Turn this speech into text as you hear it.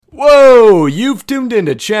Hello, you've tuned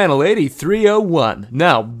into Channel 8301.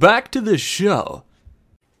 Now, back to the show.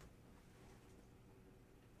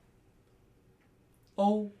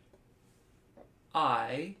 Oh,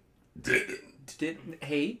 I didn't.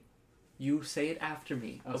 Hey, you say it after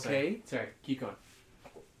me, okay? Sorry, keep going.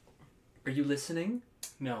 Are you listening?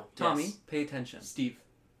 No. Tommy, Yes. pay attention. Steve.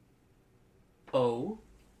 Oh,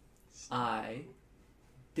 I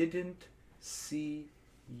didn't see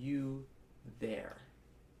you there.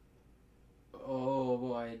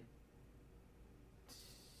 Oh, I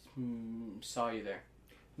saw you there.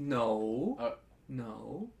 No. Oh.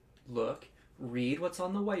 No. Look. Read what's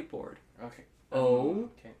on the whiteboard. Okay.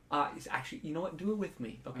 Okay. Okay. Actually, you know what? Do it with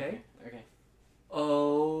me, okay? Okay.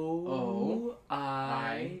 Oh, I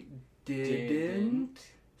I didn't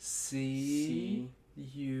see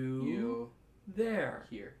you You there.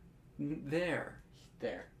 here. There.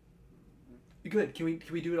 There. Good. Can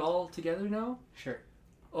we do it all together now? Sure.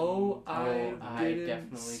 Oh, I didn't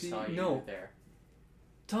definitely see... saw you No, there.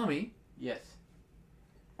 Tommy, Yes.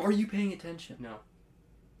 are you paying attention? No.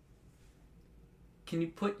 Can you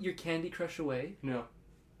put your Candy Crush away, No.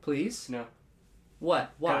 please? No.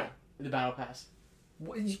 What? Why? The battle pass.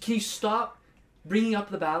 Can you stop bringing up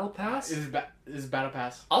the battle pass? This is battle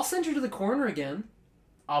pass. I'll send you to the corner again.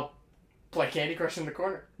 I'll play Candy Crush in the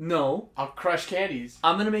corner. No. I'll crush candies.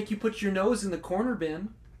 I'm gonna make you put your nose in the corner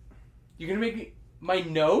bin. You're gonna make me... My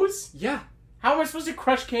nose? Yeah, How am I supposed to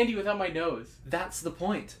crush candy without my nose? that's the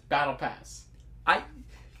point. Battle pass.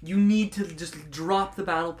 You need to just drop the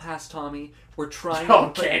battle pass, Tommy. We're trying Oh,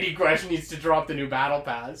 to play... Candy Crush needs to drop the new battle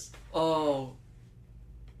pass. Oh.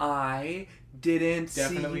 I didn't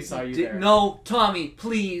Definitely see... saw you there. No, Tommy,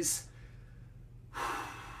 please.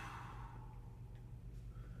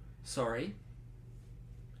 Sorry.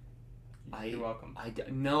 You're welcome.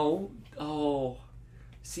 No. Oh.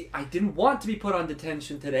 See, I didn't want to be put on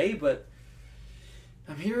detention today, but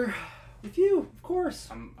I'm here with you, of course.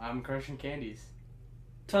 I'm crushing candies.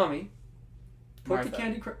 Tommy, put Martha. the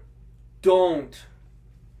Candy Crush... Don't.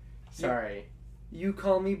 Sorry. You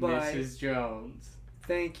call me by... Mrs. Jones.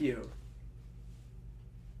 Thank you.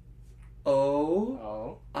 Oh,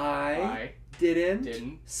 Oh, I didn't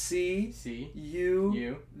didn't see see you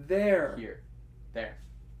you there. here. There.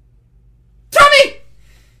 Tommy!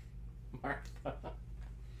 Martha.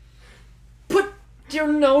 Put your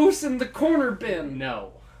nose in the corner bin.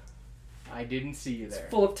 No. I didn't see you It's there.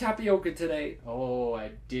 full of tapioca today. Oh,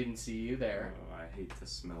 I didn't see you there. Oh, I hate the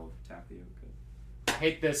smell of tapioca. I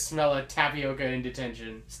hate the smell of tapioca in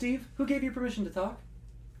detention. Steve, who gave you permission to talk?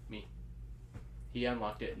 He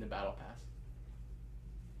unlocked it in the battle pass.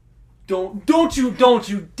 Don't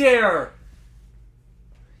you dare!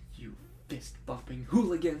 You fist-bumping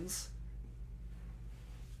hooligans.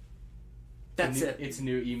 That's it. It's a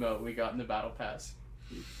new emote we got in the battle pass.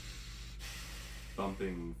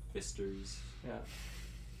 Bumping fisters. Yeah.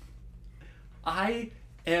 I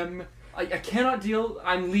cannot deal...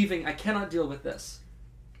 I'm leaving. I cannot deal with this.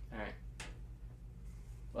 Alright.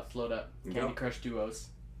 Let's load up Go. Candy Crush Duos.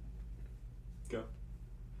 Go.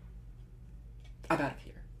 I'm out of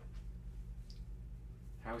here.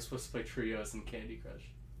 How are we supposed to play trios in Candy Crush?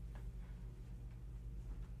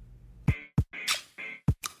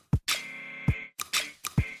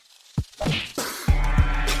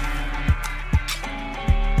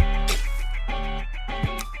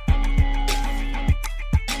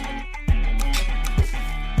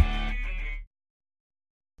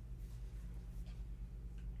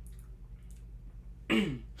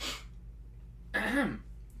 That kind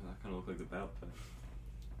of look like the battle pass.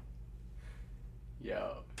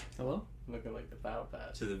 Yo, Hello? looking like the battle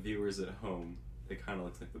pass. To the viewers at home, it kind of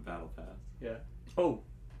looks like the battle pass. Yeah. Oh,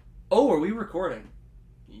 are we recording?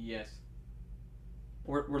 Yes.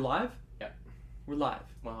 We're live? Yeah. We're live.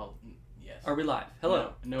 Well, yes. Are we live?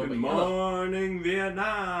 Hello. No, Good but morning,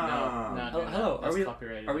 Vietnam. No, Oh, hello. That's Are we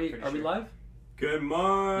copyrighted, Are we pretty are we sure. live? Good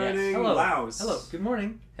morning, Yes. Hello. Laos. Hello. Good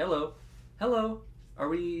morning. Hello. Hello. Are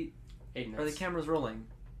the Aiden, cameras rolling?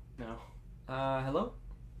 No. Hello?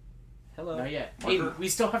 Hello. Not yet. Marker. Aiden, we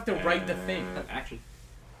still have to write the thing. Action.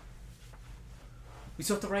 We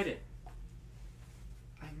still have to write it.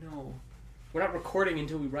 I know. We're not recording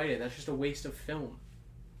until we write it. That's just a waste of film.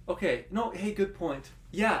 Okay. No, hey, good point.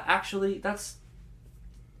 Yeah, actually, that's...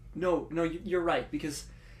 No, you're right, because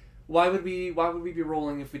why would we be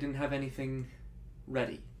rolling if we didn't have anything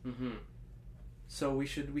ready? Mm-hmm. So we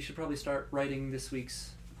should probably start writing this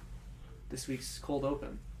week's cold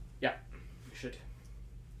open. We should.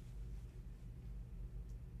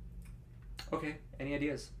 Okay. Any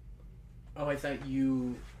ideas? Oh, I thought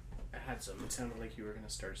you had some. It sounded like you were going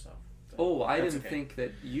to start stuff. but Oh, I that's didn't okay. think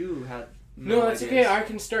that you had... No, that's okay. ideas. I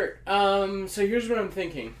can start. So here's what I'm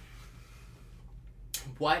thinking.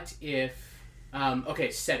 What if... okay,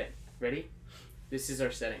 setting. Ready? This is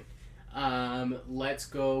our setting. Let's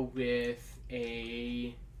go with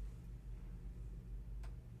a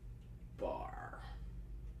bar.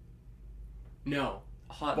 No.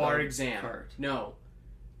 Hot Bar dog exam. cart. No.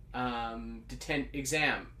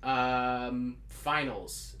 Exam.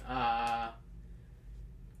 Finals.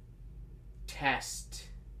 Test.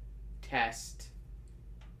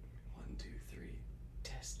 1, 2, 3.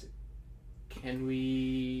 Test. Can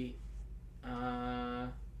we...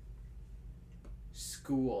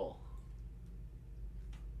 school.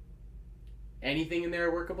 Anything in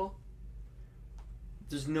there workable?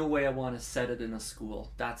 There's no way I want to set it in a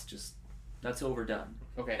school. That's overdone.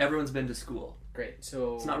 Okay, Everyone's been to school. great.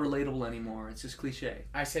 So It's not relatable anymore. It's just cliche.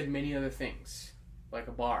 I said many other things, like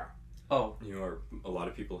a bar. Oh, You know where a lot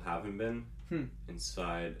of people haven't been? Hmm.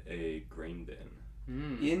 Inside a grain bin.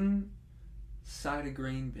 inside a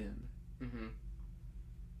grain bin. Mm-hmm.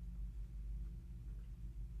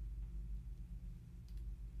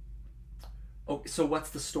 Oh, so what's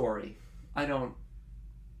the story? I don't.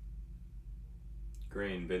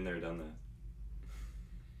 Grain, been there, done that.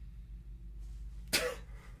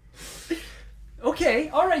 Okay,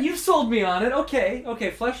 all right, you've sold me on it. Okay,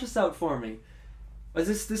 flesh this out for me.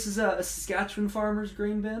 This is a Saskatchewan farmer's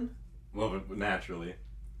grain bin? Well, but naturally.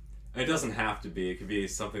 It doesn't have to be. It could be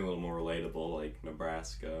something a little more relatable, like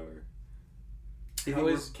Nebraska or How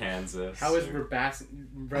is Kansas. how is or... Rabas?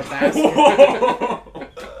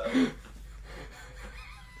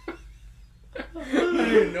 I don't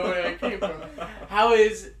even know where that came from. How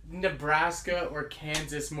is Nebraska or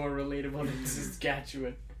Kansas more relatable than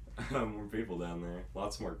Saskatchewan? More people down there.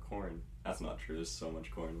 Lots more corn. That's not true. There's so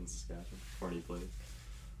much corn in Saskatchewan. Corny place.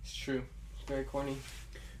 It's true. It's very corny.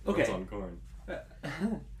 Okay. What's on corn?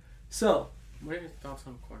 So, What are your thoughts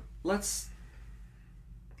on corn? let's.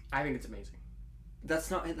 I think it's amazing.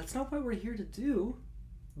 That's not what we're here to do.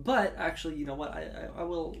 But actually, you know what? I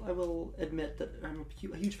will admit that I'm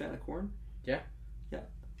a huge fan of corn.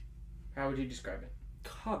 How would you describe it?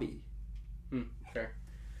 Hobby. Fair.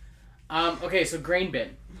 Okay, so grain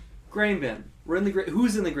bin. Grain bin. We're in the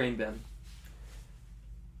who's in the grain bin?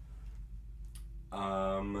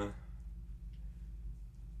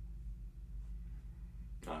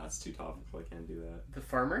 That's too topical. I can't do that. The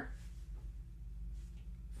farmer.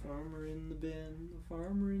 Farmer in the bin. The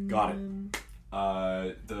farmer in Got the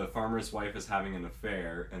it. bin. The farmer's wife is having an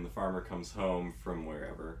affair, and the farmer comes home from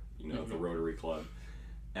wherever, the Rotary Club,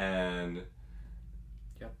 and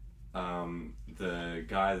Yep. The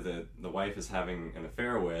guy that the wife is having an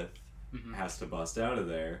affair with Mhm. has to bust out of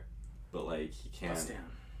there, but like he can't, Bust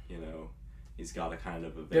down. he's got to kind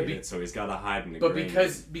of evade be- it, so he's got to hide in the But grain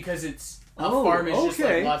because it's a Oh, farm is just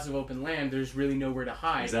okay. like lots of open land. There's really nowhere to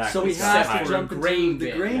hide. Exactly. So he He's gotta has hide to in- jump into grain the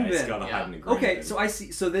bin. grain Yeah, bin. he's got to Yeah. hide in the grain Okay, bin. so I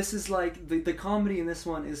see. So this is like the comedy in this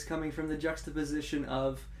one is coming from the juxtaposition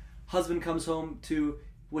of husband comes home to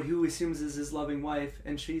what he assumes is his loving wife,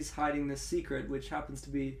 and she's hiding this secret, which happens to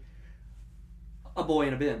be a boy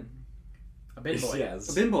in a bin. A bin boy. Yes.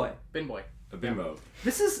 A bin boy. Bin boy. A bimbo.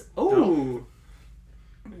 This is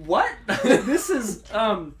what?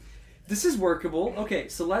 This is workable. Okay,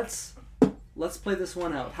 so let's play this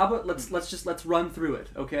one out. How about let's run through it,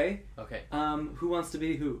 okay? Okay. Who wants to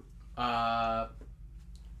be who? I'll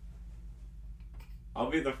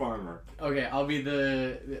be the farmer. Okay. I'll be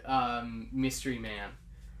the mystery man.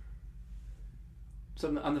 So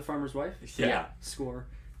I'm the farmer's wife? Yeah. Score.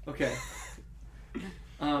 Okay.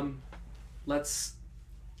 Let's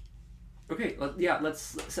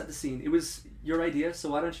set the scene. It was your idea, so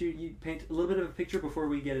why don't you paint a little bit of a picture before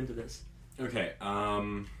we get into this? Okay,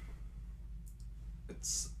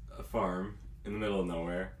 it's a farm in the middle of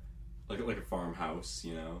nowhere, like a farmhouse,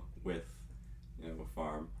 with, a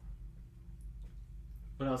farm.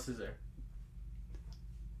 What else is there?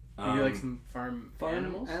 Maybe like some farm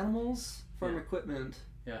animals. Farm Yeah. equipment.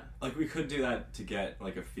 Like we could do that to get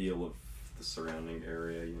like a feel of the surrounding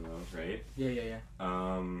area, right? Yeah.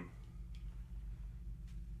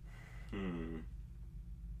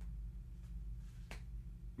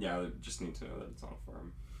 Yeah, I just need to know that it's on a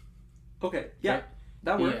farm. Okay, yeah, Okay.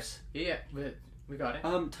 that works. Yeah. But we got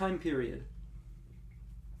it. Time period.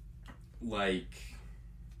 Like,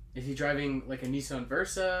 Is he driving like a Nissan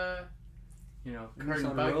Versa? Cart Nissan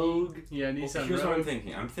and buggy. Rogue. Yeah, Nissan here's what I'm Rogue.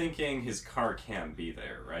 thinking. I'm thinking his car can't be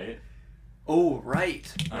there, right? Oh,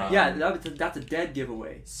 right. Um, Yeah, that's a dead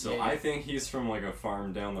giveaway. So Yeah. I think he's from like a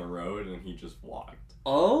farm down the road and he just walked.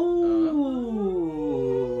 Oh.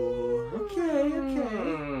 Okay.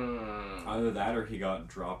 Hmm. I Either that or he got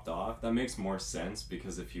dropped off. That makes more sense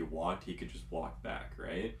because if he walked, he could just walk back,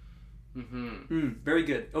 right? Mm-hmm. Very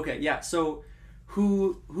good. Okay, yeah. So,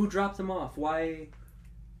 who dropped him off? Why?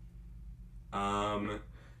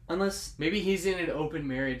 Unless Maybe he's in an open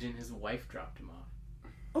marriage and his wife dropped him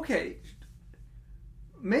off. okay,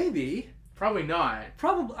 maybe, Probably not.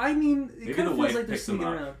 probably. I mean, it Maybe kind the of wife feels like they're picked him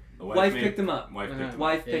sneaking up. around. The Wife made- picked him up. Wife picked him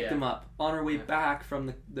Wife up. picked Yeah. him up on her way Yeah. back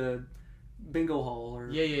from the bingo hall or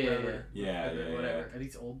Yeah. wherever. Yeah, Whatever. Are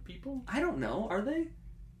these old people? I don't know. Are they?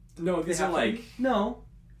 No, these They are have to like be? No.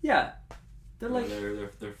 Yeah. They're like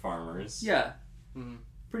they're farmers. yeah. Mm-hmm.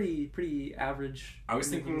 Pretty average. I was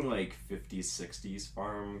thinking like 50s, 60s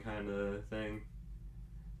farm kind of thing.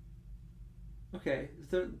 Okay.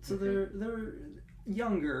 They're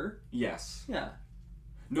younger. Yes. Yeah.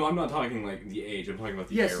 No, I'm not talking like the age. I'm talking about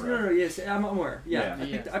the Yes. era. No. Yes. I'm aware. Yeah.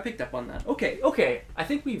 Yeah. I picked up on that. Okay. I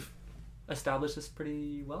think we've established this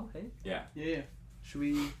pretty well. Hey. Yeah. Yeah. Should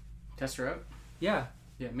we? Test her out? Yeah.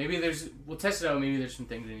 Yeah, maybe we'll test it out, maybe there's some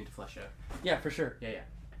things we need to flesh out. Yeah. For sure. Yeah.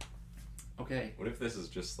 Okay. What if this is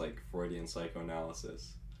just like Freudian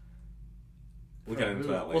psychoanalysis? We'll get into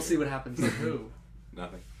that later. We'll see what happens. Who?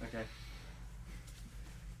 Nothing. Okay.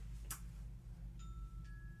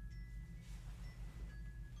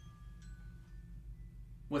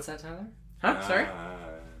 What's that, Tyler? Huh? Sorry?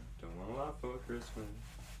 Don't want a lot for Christmas.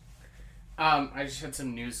 I just had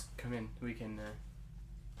some news come in. We can,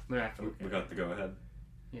 we don't have to look We at got the go ahead.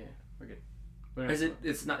 Yeah, we're good. We don't Is have it? to-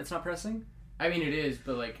 It's not. It's not pressing. I mean, it is,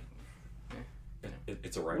 but like,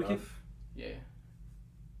 It's a We write can- off. yeah.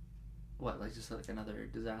 What? Like just like another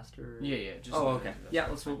disaster? Yeah, just. Oh, okay. Yeah.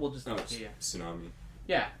 We'll just Oh, it's Yeah. tsunami.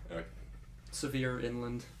 Yeah. severe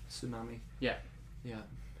inland tsunami. Yeah. Yeah.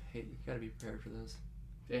 Hey, you gotta be prepared for this.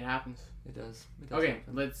 It happens. It does. It does Okay,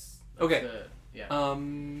 happen. let's Okay. yeah.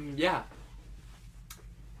 Yeah.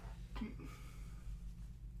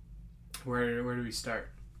 Where do we start?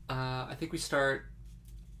 I think we start.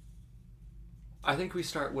 I think we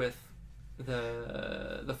start with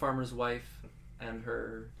the farmer's wife and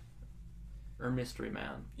her mystery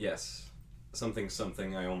man. Yes.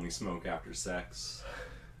 Something I only smoke after sex.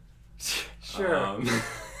 Sure.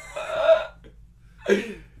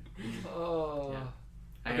 Oh.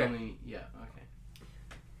 Yeah. Okay. Okay.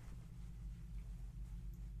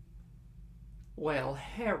 Well,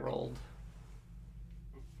 Harold,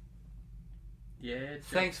 Yeah.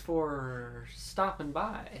 thanks for stopping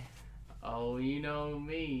by. Oh, you know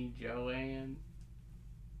me, Joanne,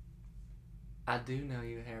 I do know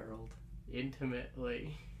you, Harold.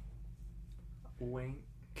 intimately. Wink.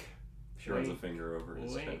 She runs a Wink. finger over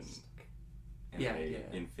his Wink. fist. And Yeah, a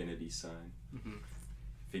yeah. infinity sign. Mm-hmm.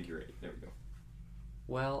 Figure 8. There we go.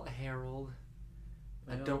 Well, Harold,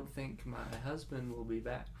 I Well- don't think my husband will be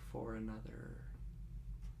back for another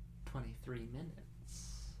 23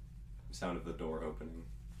 minutes. Sound of the door opening.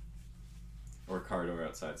 Or car door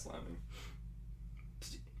outside slamming.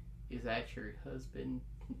 Is that your husband,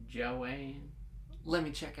 Joanne? Let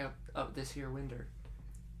me check out this here window.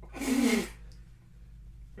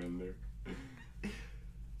 Window.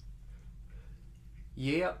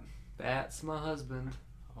 Yep, that's my husband.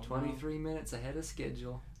 Oh, 23 minutes ahead of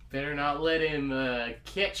schedule. Better not let him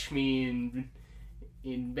catch me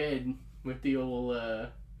in bed with the old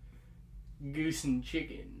goose and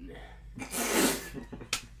chicken.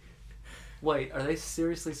 Wait, are they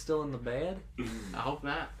seriously still in the bed? I hope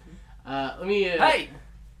not. Let me. Hey!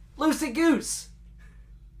 Lucy Goose!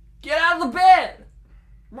 Get out of the bed!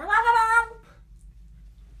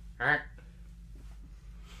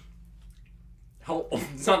 How old?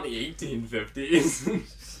 It's not the 1850s.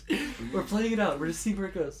 We're playing it out. We're just seeing where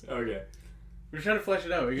it goes. Okay. We're trying to flesh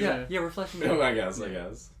it out. We're Yeah, gonna... yeah, we're fleshing it No, out. I guess.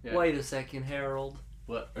 Yeah. Wait a second, Harold.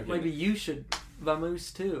 What? Okay. Maybe you should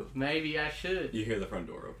vamoose too. Maybe I should. You hear the front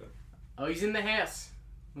door open. Oh, he's in the house.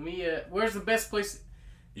 Let me. Where's the best place?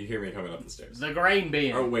 You hear me coming up the stairs. The grain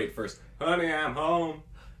bin. Oh, wait, first. Honey, I'm home.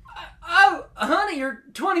 Oh, honey, you're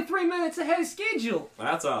 23 minutes ahead of schedule.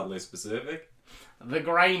 That's oddly specific. The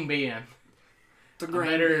grain bin. The I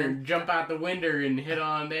grain better bin. jump out the window and head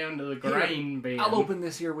on down to the grain bin. I'll open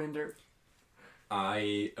this here window.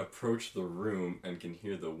 I approach the room and can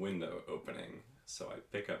hear the window opening, so I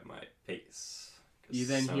pick up my pace. 'Cause You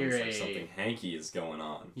then sounds hear like a- something hanky is going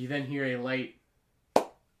on. You then hear a light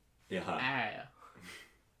Yeah. ah.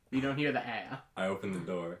 You don't hear the ah. I open the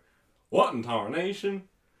door. What in tarnation?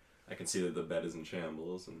 I can see that the bed is in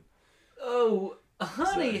shambles and Oh,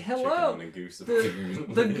 honey, there's a chicken hello. and a goose.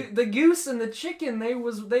 The goose and the chicken they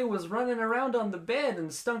was running around on the bed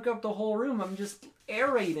and stunk up the whole room. I'm just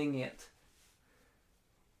aerating it.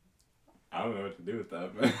 I don't know what to do with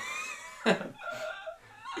that, but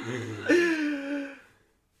You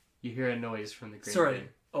hear a noise from the grain Sorry. bin.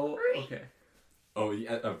 Oh, okay. Oh,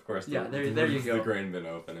 yeah, of course. Yeah, there you go. The grain bin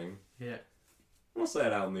opening. Yeah. What's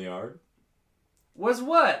that out in the yard? Was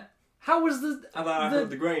what? How was the? I thought I heard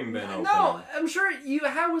the grain bin opening. No, I'm sure you.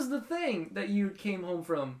 How was the thing that you came home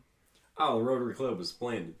from? Oh, the Rotary Club was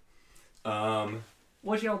splendid.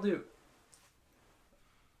 What'd y'all do?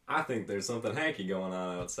 I think there's something hanky going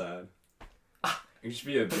on outside. It should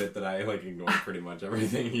be a bit that I like ignore pretty much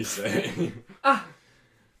everything you say.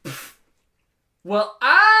 Well,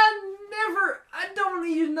 I don't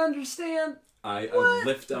even understand. I What?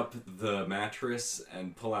 lift up the mattress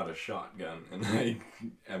and pull out a shotgun, and I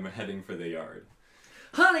am heading for the yard.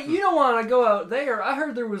 Honey, you don't want to go out there. I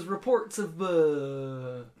heard there was reports of,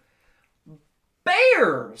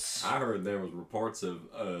 bears. I heard there was reports of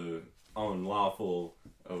unlawful,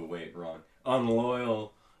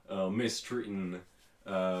 unloyal, mistreating,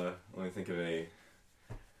 let me think of a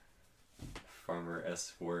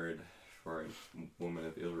farmer-esque word for a woman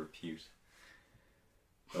of ill repute.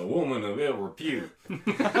 A woman of ill repute.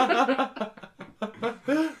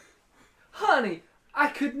 Honey, I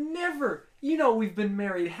could never. You know we've been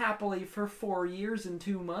married happily for 4 years and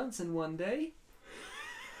 2 months and 1 day.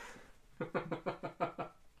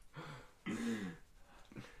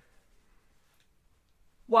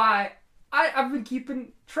 Why, I've been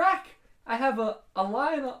keeping track. I have a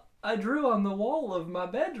line I drew on the wall of my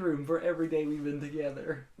bedroom for every day we've been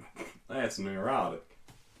together. That's neurotic.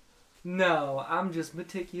 No, I'm just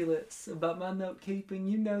meticulous about my note keeping.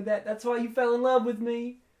 You know that. That's why you fell in love with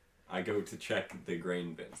me. I go to check the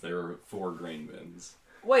grain bins. There are 4 grain bins.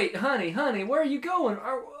 Wait, honey, where are you going?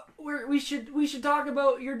 We should talk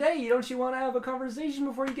about your day. Don't you want to have a conversation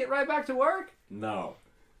before you get right back to work? No.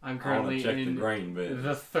 I'm I want currently to check in the grain bin.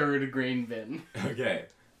 the 3rd grain bin. Okay.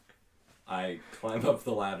 I climb up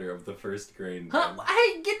the ladder of the first grain bin. Huh?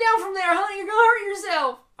 Hey, get down from there, honey. You're gonna hurt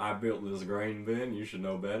yourself. I built this grain bin. You should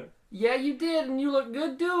know better. Yeah, you did, and you look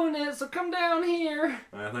good doing it. So come down here.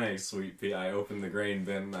 Thanks, sweet pea. I open the grain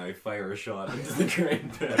bin and I fire a shot into the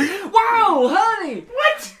grain bin. Wow, honey.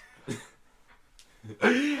 What?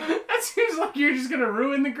 That seems like you're just gonna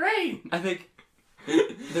ruin the grain. I think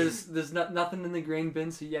there's nothing in the grain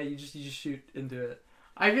bin, so yeah, you just shoot into it.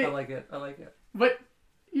 I I think, like it. I like it. but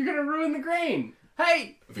you're gonna ruin the grain.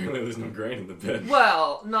 Hey, Apparently there's no grain in the bin.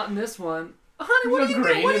 well, not in this one. Honey, what There's are no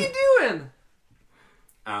you doing? grain What are in- you doing?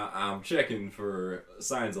 I'm checking for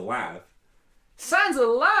signs of life. Signs of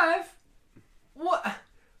life? What?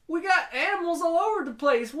 We got animals all over the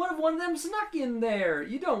place. What if one of them snuck in there?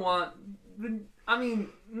 You don't want... I mean,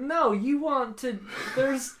 no, you want to...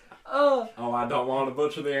 There's... Oh, I don't want to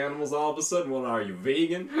butcher the animals all of a sudden. What are you,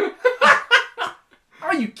 vegan?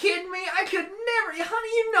 Are you kidding me? I could never... Honey,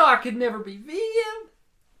 you know I could never be vegan.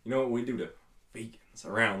 You know what we do to vegans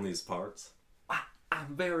around these parts?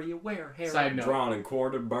 I'm very aware, Harry. Side note. Drawn and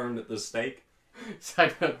quartered, burned at the stake.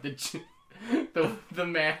 Side note, the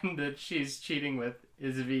man that she's cheating with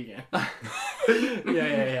is a vegan.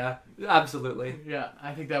 Yeah. Absolutely. Yeah,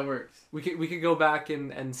 I think that works. We could go back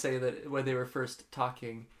and say that when they were first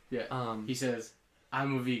talking. Yeah. He says,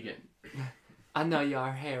 "I'm a vegan." I know you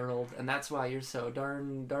are, Harold, and that's why you're so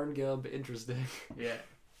darn good interesting. Yeah.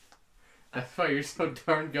 That's why you're so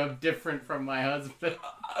darn different from my husband.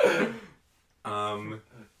 I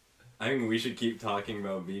think we should keep talking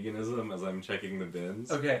about veganism as I'm checking the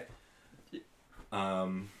bins. Okay.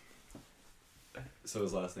 So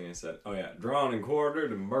his last thing I said, oh yeah, drawn and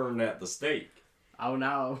quartered and burned at the stake. Oh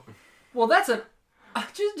no. Well, that's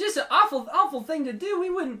just an awful thing to do. We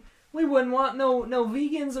wouldn't want no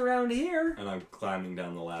vegans around here. And I'm climbing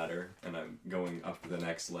down the ladder, and I'm going up to the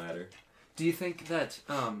next ladder. Do you think that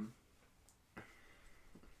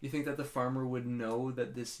the farmer would know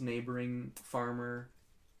that this neighboring farmer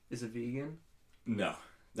is a vegan? No.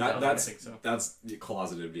 I don't That's think so. That's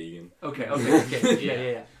closeted vegan. Okay.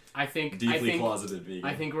 Yeah. I think Deeply closeted vegan.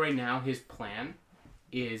 I think right now his plan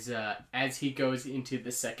is as he goes into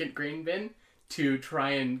the second grain bin to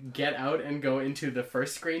try and get out and go into the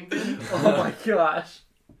first grain bin Oh my gosh.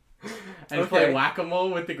 and play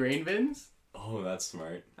whack-a-mole with the grain bins. Oh, that's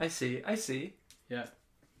smart. I see. Yeah.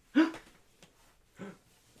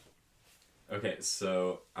 Okay,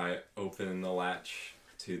 so I open the latch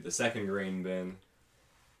to the second grain bin.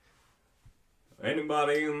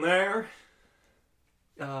 Anybody in there?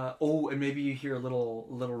 And maybe you hear a little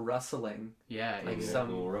rustling. Yeah. Like yeah. some-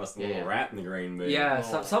 little rat in the grain bin. Yeah,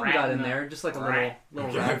 Little something got rat in in the- there, just like a rat. little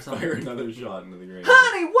Okay, I rat. or something. fire another shot into the grain bin.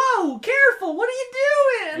 Honey, whoa! Careful! What are you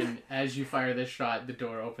doing? And as you fire this shot, the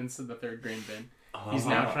door opens to the third grain bin. Oh. He's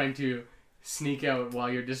now trying to sneak out while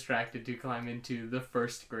you're distracted to climb into the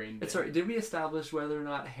first grain bin. Sorry, did we establish whether or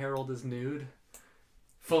not Harold is nude?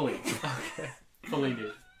 Fully. Okay. Fully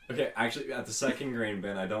nude. Okay, actually, at the second grain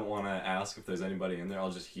bin, I don't want to ask if there's anybody in there.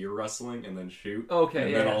 I'll just hear rustling and then shoot. Okay,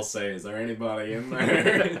 and yeah. then I'll say, is there anybody in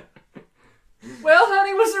there? Well,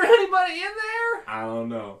 honey, was there anybody in there? I don't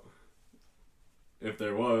know. If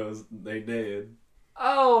there was, they did.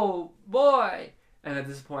 Oh boy! And at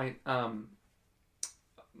this point,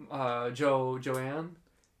 Joanne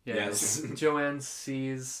Yes. Joanne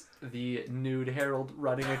sees the nude Harold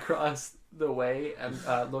running across the way and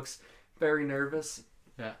looks very nervous.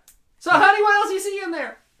 Yeah. So, honey, what else do you see in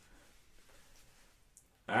there?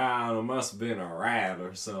 I don't know, must have been a rat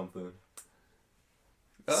or something.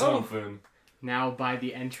 Oh. Something. Now by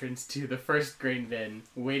the entrance to the first grain bin,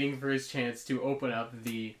 waiting for his chance to open up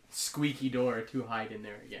the squeaky door to hide in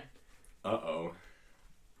there again. Uh-oh.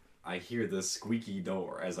 I hear the squeaky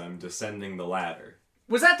door as I'm descending the ladder.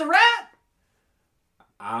 Was that the rat?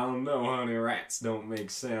 I don't know, honey, rats don't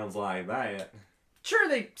make sounds like that. Sure,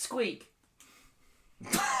 they squeak.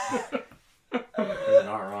 You're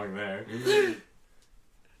not wrong there.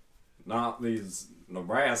 Not these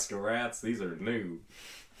Nebraska rats, these are new.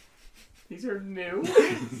 These are new.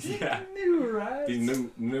 Yeah. New rats. These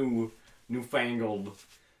newfangled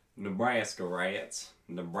Nebraska rats.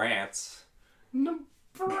 Nebrats.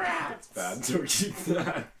 Brats. Bad, so keep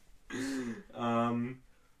that.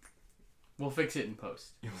 We'll fix it in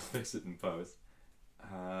post. You'll fix it in post.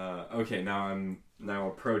 Okay, now I'm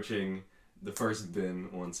approaching the first bin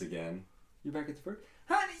once again. You're back at the first?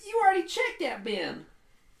 Honey, you already checked that bin.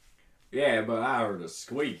 Yeah, but I heard a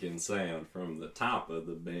squeaking sound from the top of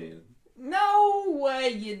the bin. No way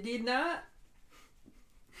you did not.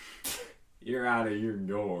 You're out of your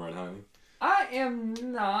gourd, honey. I am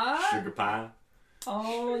not. Sugar pie.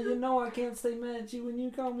 Oh, you know I can't stay mad at you when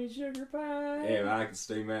you call me sugar pie. Yeah, but I can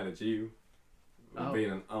stay mad at you for Oh.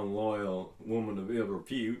 being an unloyal woman of ill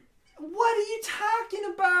repute. What are you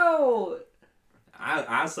talking about?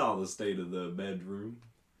 I saw the state of the bedroom.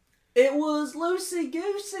 It was loosey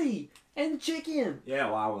goosey and chicken.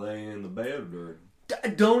 Yeah, why were they in the bedroom?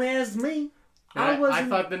 Don't ask me. I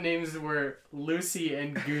thought the names were Lucy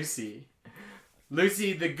and Goosey.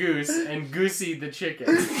 Lucy the goose and Goosey the chicken.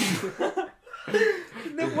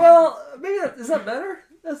 Well, maybe is that better?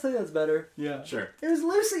 I think that's better. Yeah. Sure. It was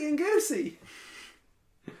Lucy and Goosey.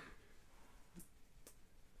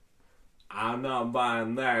 I'm not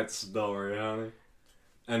buying that story, honey.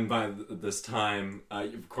 And by this time,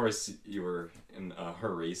 of course, you were in a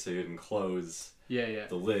hurry, so you didn't close Yeah.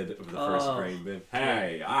 the lid of the first grain bin.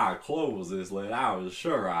 Hey, I closed this lid. I was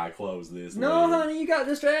sure I closed this No, lid. honey, you got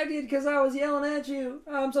distracted because I was yelling at you.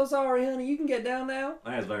 I'm so sorry, honey. You can get down now.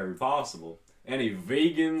 That's very possible. Any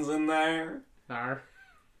vegans in there? Nar.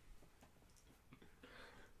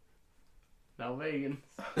 No vegan.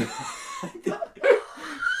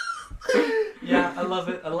 Yeah, I love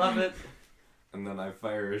it. I love it. And then I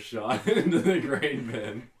fire a shot into the grain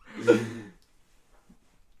bin.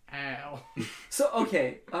 Ow. So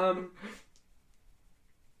okay,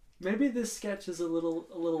 maybe this sketch is a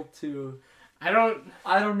little too. I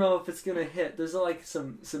don't know if it's gonna hit. There's like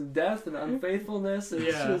some death and unfaithfulness. And Yeah.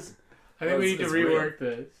 it's just I think we need to It's rework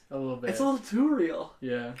this a little bit. it's a little too real.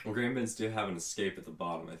 Yeah. Well, grain bins do have an escape at the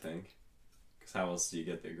bottom, I think. Because how else do you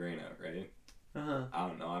get the grain out, right? I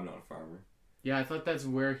don't know. I'm not a farmer. Yeah, I thought that's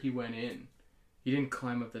where he went in. He didn't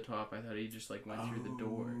climb up the top. I thought he just like went through the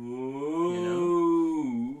door.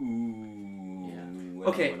 Ooh. Yeah. When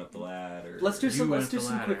Okay. I went up the ladder. Let's do You some went up the quick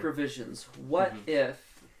ladder. revisions. What Mhm.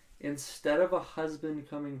 if instead of a husband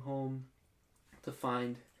coming home to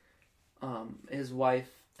find his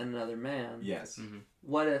wife and another man, Yes. Mhm.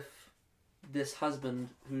 what if this husband,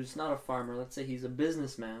 who's not a farmer, let's say he's a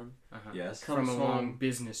businessman, Uh-huh. Yes. comes From a long home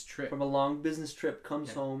business trip. from a long business trip, comes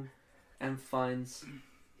Yeah. home and finds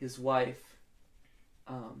his wife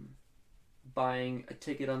buying a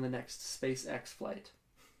ticket on the next SpaceX flight.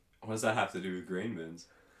 What does that have to do with grain bins?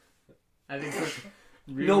 I think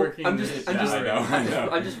we're No, reworking I'm the just I know.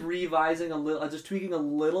 I'm just revising a little. I'm just tweaking a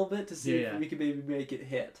little bit to see Yeah. if we can maybe make it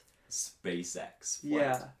hit. SpaceX flight.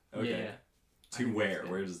 Yeah, Okay. Yeah. I To think where? that's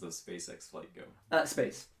good. Where does the SpaceX flight go?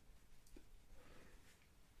 Space.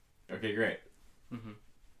 Okay, great. Mhm.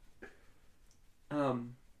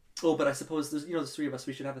 Oh, but I suppose there's three of us.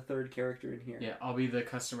 We should have a third character in here. Yeah, I'll be the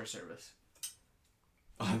customer service.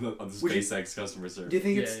 On the Would you- SpaceX customer service. Do you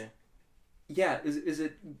think Yeah, it's yeah. yeah? Is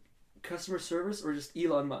it customer service or just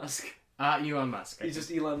Elon Musk? Elon Musk. He's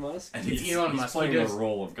just Elon Musk. And It's he's, Elon he's Musk. playing He does- the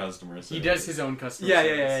role of customer service. He does his own customer Yeah.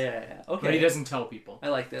 service. Okay. But he doesn't tell people. I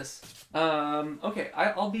like this. Okay.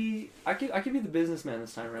 I could be the businessman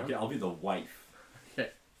this time around. Okay, I'll be the wife.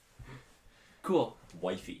 Cool.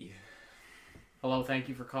 Wifey. Hello, thank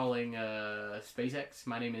you for calling SpaceX.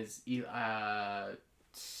 My name is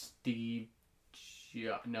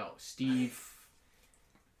Steve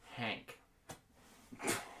Hank.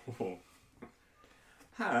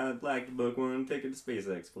 Hi, I'd like to book one ticket to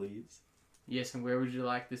SpaceX, please. Yes, and where would you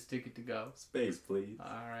like this ticket to go? Space, please.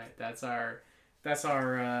 All right, that's our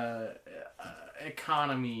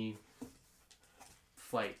economy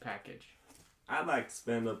flight package. I'd like to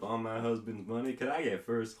spend up all my husband's money. Could I get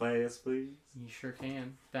first class, please? You sure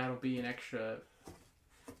can. That'll be an extra.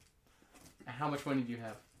 How much money do you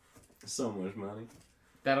have? So much money.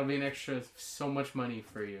 That'll be an extra so much money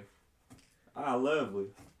for you. Ah, lovely.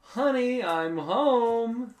 Honey, I'm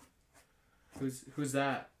home. Who's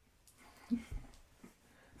that?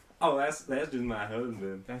 Oh, that's just my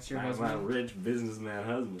husband. That's your my husband? rich businessman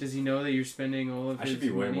husband. Does he know that you're spending all of I his should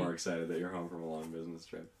be way money? more excited that you're home from a long business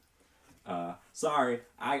trip. Sorry,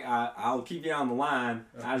 I'll keep you on the line.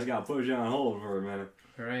 Okay. I just gotta put you on hold for a minute.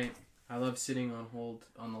 All right. I love sitting on hold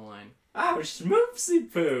on the line. Oh,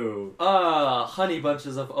 schmoopsy poo. Honey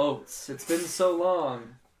bunches of oats. It's been so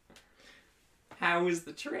long. How was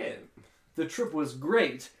the trip? The trip was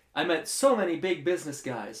great. I met so many big business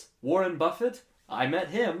guys. Warren Buffett, I met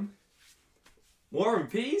him. War and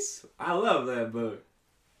Peace? I love that book.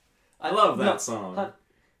 I love that No, song.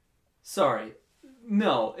 Sorry.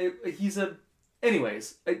 No, he's a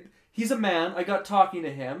man. I got talking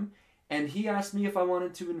to him, and he asked me if I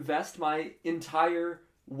wanted to invest my entire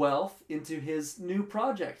wealth into his new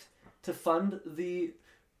project to fund the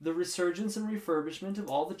resurgence and refurbishment of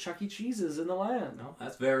all the Chuck E. Cheeses in the land. No,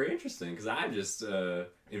 that's very interesting because I just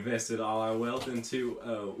invested all our wealth into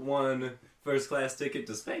one first class ticket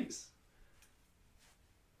to space.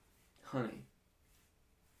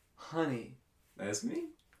 Honey, That's me.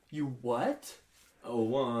 you what? Oh,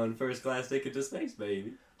 one first class ticket to space,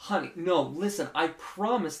 baby. Honey, no, listen, I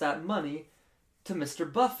promised that money to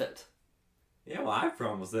Mr. Buffett. Yeah, well, I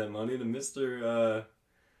promised that money to Mr.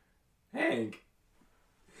 Hank.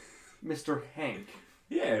 Mr. Hank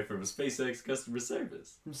Yeah, from SpaceX customer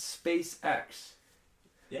service. from SpaceX.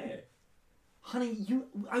 Yeah. Honey,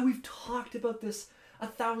 we've talked about this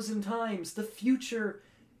 1,000 times. The future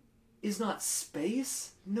is not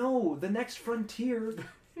space. No, the next frontier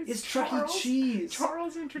is Chuck E. Cheese.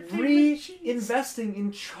 Charles Entertainment Cheese. Reinvesting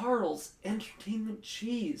in Charles Entertainment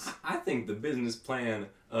Cheese. I think the business plan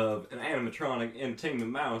of an animatronic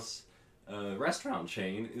entertainment mouse restaurant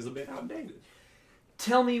chain is a bit outdated.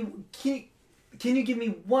 Tell me, can you give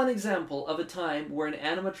me one example of a time where an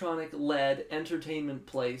animatronic-led entertainment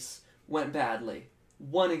place went badly?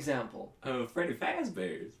 One example. Freddy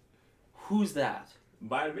Fazbear's. Who's that?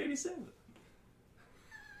 Bite of 87.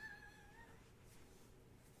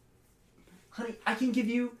 Honey, I can give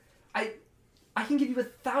you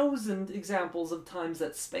 1,000 examples of times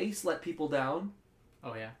that space let people down.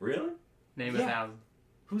 Oh yeah. Really? Name Yeah.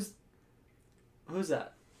 1,000. Who's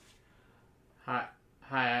that? Hi,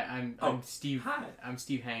 I'm Steve. Hi. I'm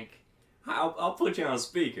Steve Hank. I'll put you on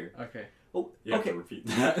speaker. Okay. Oh, You have okay. to repeat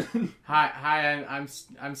that. Hi,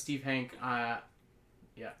 I'm Steve Hank. Yeah,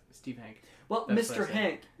 Steve Hank. Well, That's what I Mr. said.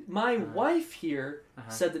 Hank, my wife here Uh-huh.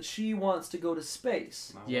 said that she wants to go to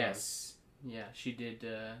space. My Yes. Yeah, she did.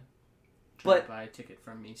 But- buy a ticket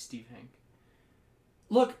from me, Steve Hank.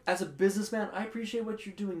 Look, as a businessman, I appreciate what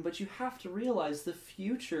you're doing, but you have to realize the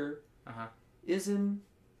future Uh-huh. is in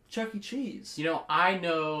Chuck E. Cheese. You know, I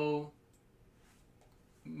know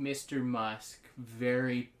Mr. Musk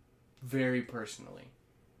very, very personally.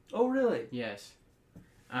 Oh, really? Yes.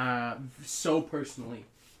 So personally.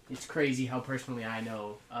 It's crazy how personally I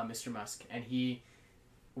know Mr. Musk, and he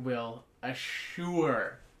will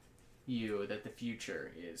assure you that the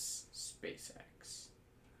future is SpaceX.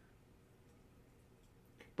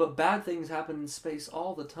 But bad things happen in space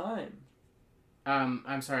all the time.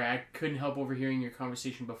 I'm sorry, I couldn't help overhearing your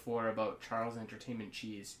conversation before about Charles Entertainment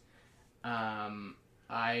Cheese.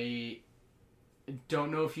 I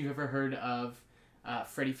don't know if you've ever heard of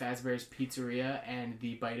Freddy Fazbear's Pizzeria and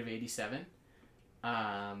the Bite of 87.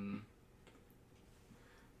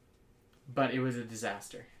 But it was a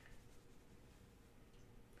disaster.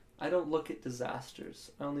 I don't look at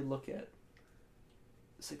disasters. I only look at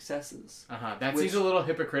successes. That Which- seems a little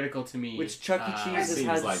hypocritical to me. which Chuck E. That Cheese has seems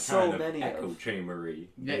had like so kind of many echo of. chambery.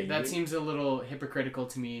 That seems a little hypocritical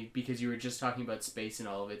to me because you were just talking about space and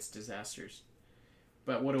all of its disasters.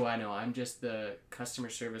 But what do I know? I'm just the customer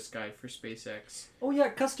service guy for SpaceX. Oh yeah,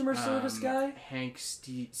 customer service guy.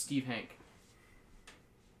 Steve Hank.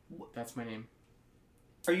 That's my name.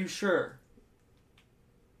 Are you sure?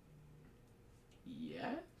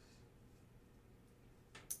 Yes.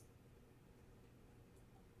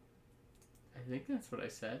 I think that's what I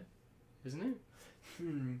said, isn't it?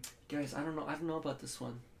 Guys, I don't know. I don't know about this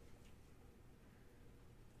one.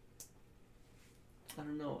 I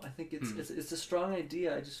don't know. I think it's a strong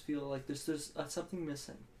idea. I just feel like there's something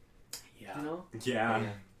missing. Yeah. You know? Yeah.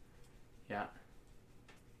 Yeah.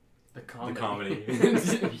 The The comedy.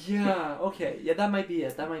 comedy. Yeah. Okay. Yeah, that might be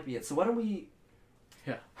it. So why don't we?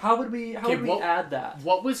 Yeah. How would we add that?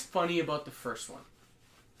 What was funny about the first one?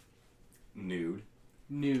 Nude.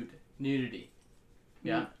 Nudity.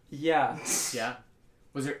 Yeah. Yeah. Yeah.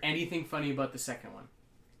 Was there anything funny about the second one?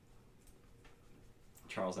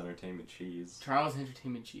 Charles Entertainment Cheese. Charles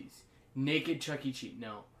Entertainment Cheese. Naked Chuck E. Cheese.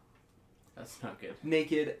 No. That's not good.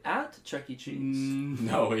 Naked at Chuck E. Cheese.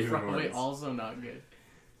 No, even Probably worse. also not good.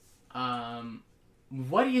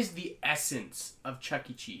 What is the essence of Chuck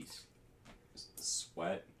E. Cheese?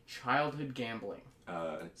 Sweat. Childhood gambling.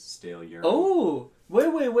 Stale urine. Oh,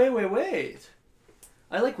 wait.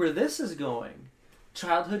 I like where this is going.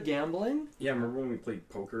 Childhood gambling? Yeah, remember when we played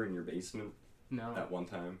poker in your basement No. at one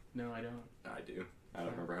time? No, I don't. I do. I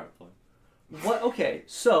don't remember how to play. What? Okay,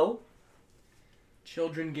 so.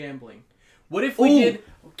 Children gambling. What if we did...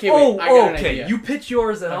 Okay, wait, I got an idea. You pitch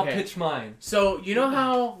yours and I'll Okay. pitch mine. So, you know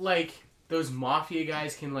how, like, those mafia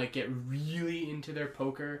guys can, like, get really into their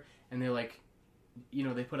poker and they, like, you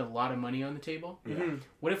know, they put a lot of money on the table? Yeah. Mhm.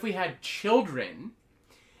 What if we had children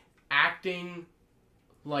acting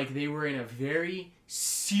like they were in a very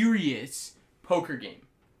serious poker game?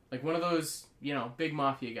 Like one of those, you know, big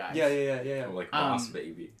mafia guys. Yeah. Or like Boss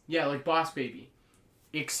Baby. Yeah, like Boss Baby.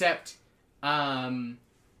 Except,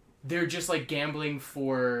 they're just, like, gambling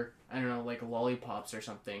for, I don't know, like, lollipops or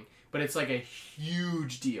something. But it's, like, a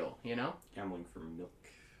huge deal, you know? Gambling for milk.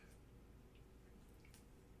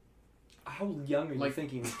 How young are you Like-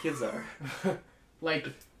 thinking these kids are? Like,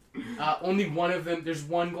 only one of them, there's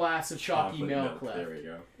one glass of chalky Chocolate milk left. There we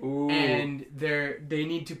go. Ooh. And they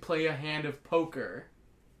need to play a hand of poker.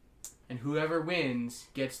 And whoever wins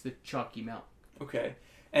gets the chalky milk. Okay.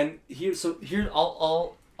 And here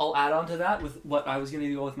I'll add on to that with what I was going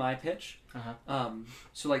to go with my pitch. Uh-huh.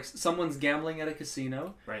 So like someone's gambling at a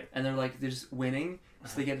casino, Right. and they're just winning,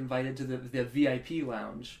 so they get invited to the VIP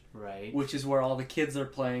lounge, Right. which is where all the kids are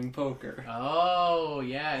playing poker. Oh,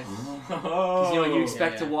 yes. 'Cause, you know, you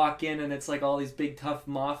expect yeah. to walk in and it's like all these big tough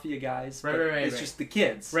mafia guys, Right, but right, it's right. just the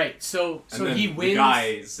kids. Right. So And then he the wins.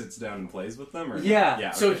 guy sits down and plays with them? Or Yeah.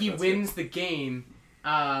 Yeah. So okay, he that's wins the game.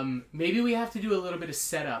 Maybe we have to do a little bit of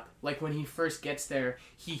setup. Like when he first gets there,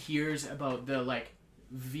 he hears about the like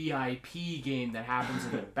VIP game that happens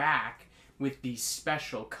in the back with these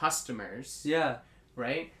special customers, Yeah,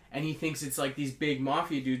 right? And he thinks it's like these big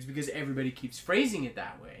mafia dudes because everybody keeps phrasing it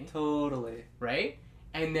that way, totally. right?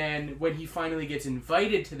 And then when he finally gets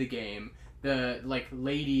invited to the game, the like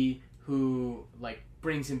lady who like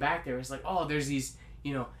brings him back there is like, "Oh, there's these,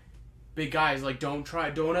 you know, big guys, like don't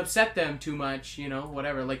upset them too much, you know,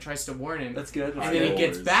 whatever," like tries to warn him. That's good. And That's then he good.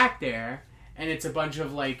 gets back there and it's a bunch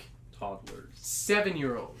of like Toddlers.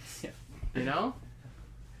 7-year-olds. Yeah. You know?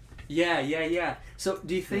 Yeah. So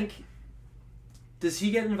do you think, does he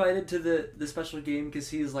get invited to the special game because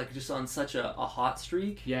he's like just on such a hot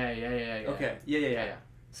streak? Yeah. Okay. Yeah.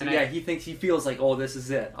 So And yeah, I- he feels like, oh, this is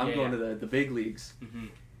it. I'm Yeah, going yeah. to the big leagues. Mm-hmm.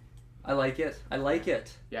 I like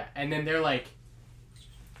it. Yeah. And then they're like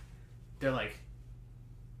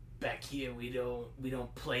back here we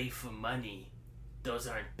don't play for money. Those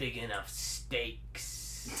aren't big enough stakes.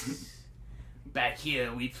 Back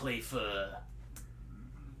here we play for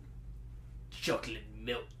chocolate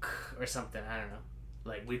milk or something, I don't know.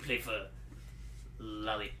 Like we play for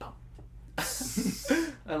lollipop.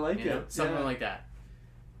 I like You know? it. Something Yeah. like that.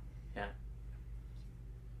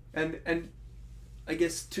 And I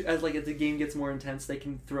guess as the game gets more intense, they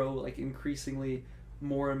can throw like increasingly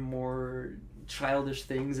more and more childish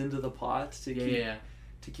things into the pot to Yeah.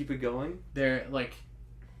 keep it going. They're like,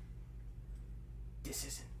 this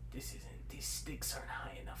isn't, these stakes aren't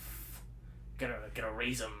high enough. Gotta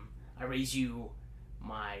raise them. I raise you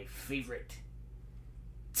my favorite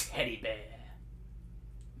teddy bear.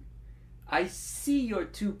 I see your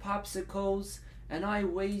 2 popsicles, and I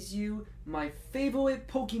raise you my favorite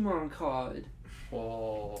Pokemon card.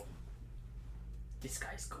 Oh, this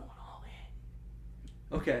guy's going all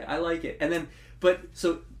in. Okay, I like it. And then,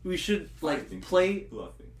 so we should Fighting. play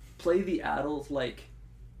Bluffing. the adult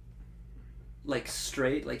like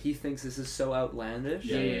straight. Like he thinks this is so outlandish.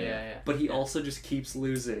 Yeah. But he also just keeps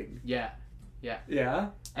losing. Yeah. Yeah,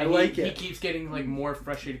 I And like he it. keeps getting like more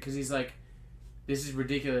frustrated because he's like, "This is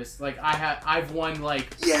ridiculous. Like I've won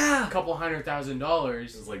like Yeah. a couple $100,000.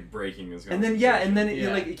 It's like breaking his. And then it,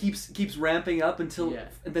 Yeah. like it keeps ramping up until Yeah.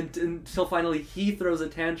 until finally he throws a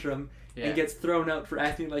tantrum Yeah. and gets thrown out for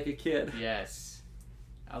acting like a kid. Yes,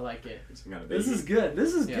 I like it. This is good.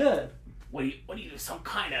 This is Yeah. good. What do you some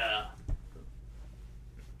kind of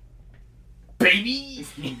baby?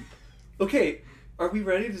 Okay, are we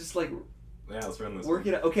ready to just like Yeah, let's run this. work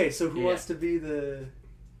it out? Okay, so who Yeah. wants to be the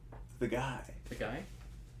guy? The guy?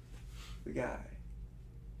 The guy.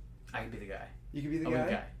 I can be the guy. You can be the I'll be guy.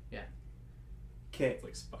 the guy. Yeah, Okay. It's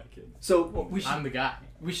like Spy Kid. So we I'm the guy.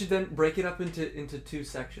 we should then break it up into two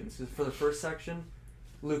sections. So for the first section,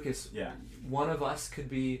 Lucas, Yeah. one of us could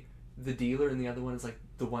be the dealer, and the other one is like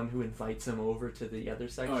the one who invites him over to the other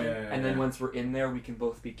section. And then yeah. once we're in there, we can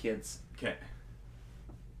both be kids. Okay.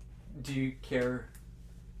 Do you care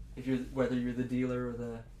if whether you're the dealer or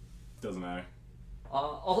the? Doesn't matter.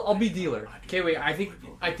 I'll be dealer. Okay, wait. I think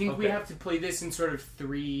we Okay. have to play this in sort of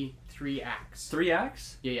three acts. 3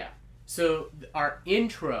 acts. Yeah. So our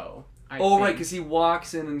intro. I Oh right, think- because he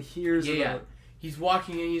walks in and hears Yeah. about. He's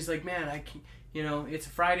walking in. He's like, man, it's a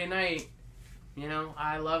Friday night.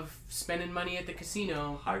 I love spending money at the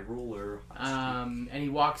casino. High roller. And he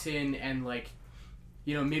walks in and like,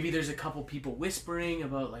 maybe there's a couple people whispering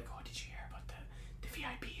about like, oh, did you hear about the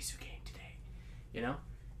VIPs who came today?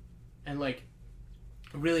 And like,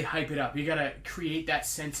 really hype it up. You gotta create that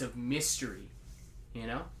sense of mystery.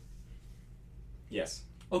 Yes.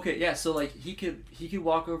 Okay, yeah. So like he could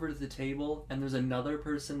walk over to the table and there's another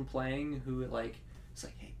person playing who like is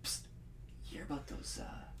like, hey, psst, you hear about those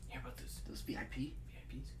Hear about those VIP?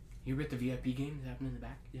 VIPs? You hear about the VIP game that's happening in the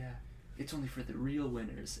back? Yeah, it's only for the real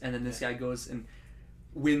winners. And then this guy goes and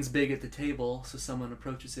wins big at the table, so someone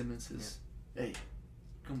approaches him and says, hey,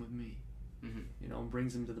 come with me. Mm-hmm. And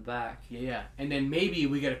brings him to the back. Yeah. And then maybe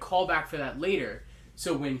we get a call back for that later.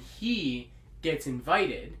 So when he gets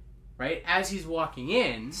invited, right, as he's walking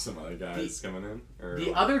in, Some other guys coming in. Or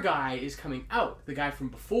the other guy is coming out. The guy from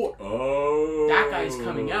before. Oh. That guy's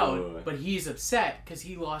coming out, but he's upset because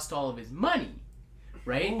he lost all of his money,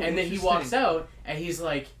 right? Oh, and then he interesting. walks out and he's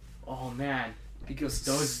like, "Oh man, He goes,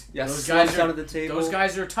 those slumps guys down are at the table. those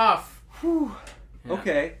guys are tough." Whew. Yeah.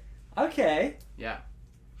 Okay. Yeah.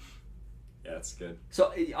 Yeah, that's good.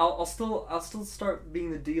 So I'll still start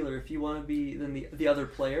being the dealer if you want to be then the other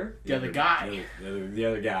player. The other guy. The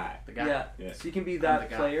other guy. The guy. Yeah. Yeah. So you can be I'm that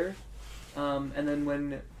the guy. player, and then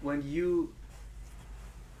when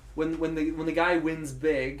the guy wins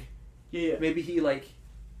big, Yeah. maybe he like.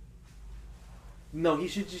 No, he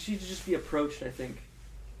should just be approached. I think.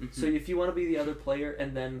 Mhm. So if you want to be the other player,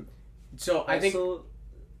 and then So I think also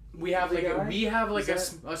we have the like guy?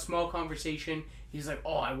 a small conversation. He's like,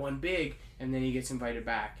 "Oh, I won big," and then he gets invited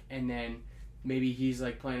back, and then maybe he's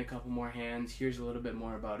like playing a couple more hands, hears a little bit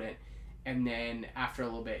more about it, and then after a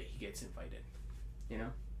little bit, he gets invited.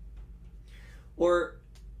 or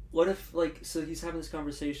what if like so he's having this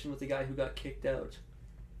conversation with the guy who got kicked out.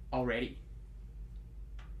 Already.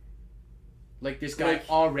 Like this guy Like-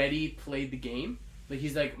 already played the game. Like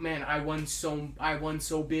he's like, man, I won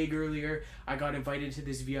so big earlier. I got invited to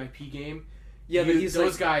this VIP game. Yeah, but he's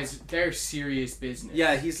those like, guys. They're serious business.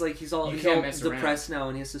 yeah, he's all You he's can't all mess around. depressed now,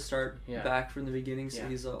 and he has to start Yeah. back from the beginning. So Yeah.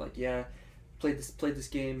 he's all like, yeah, played this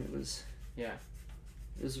game. It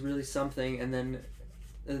was really something, and then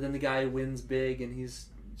the guy wins big, and he's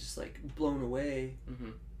just like blown away,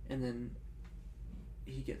 Mhm. and then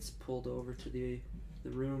he gets pulled over to the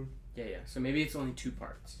room. Yeah. So maybe it's only 2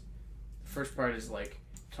 parts. The first part is like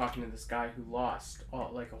talking to this guy who lost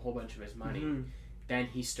like a whole bunch of his money. Mhm. Then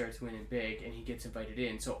he starts winning big, and he gets invited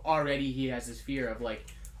in. So already he has this fear of like,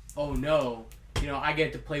 oh no, I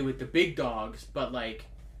get to play with the big dogs, but like,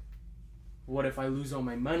 what if I lose all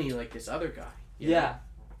my money like this other guy? You know? Yeah.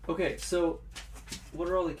 Okay, so what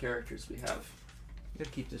are all the characters we have? Gotta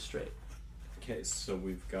keep this straight. Okay, so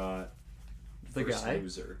we've got The first guy.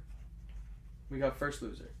 loser. We got first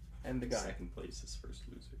loser and the guy. Second place is first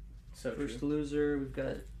loser. So First true. loser. We've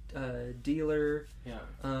got dealer. Yeah.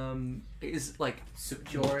 Is like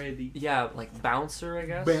Security. yeah, like bouncer, I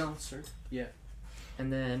guess. Bouncer. Yeah.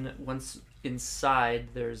 And then once inside,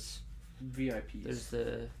 there's VIPs.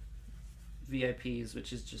 the VIPs,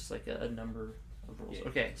 which is just like a number of roles. Yeah.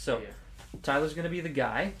 Okay, so Yeah. Tyler's gonna be the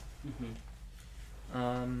guy.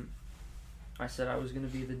 Mm-hmm. I said I was gonna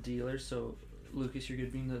be the dealer. So Lucas, you're gonna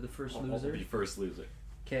be the first I'll loser. be first loser.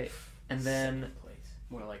 Okay, and then Second place.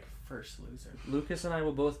 More like first loser. Lucas and I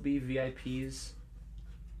will both be VIPs.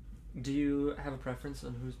 Do you have a preference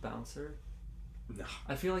on who's bouncer? No.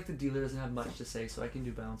 I feel like the dealer doesn't have much to say, so I can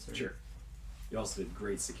do bouncer. Sure. You also did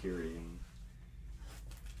great security in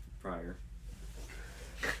prior.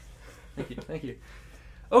 Thank you.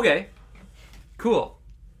 Okay. Cool.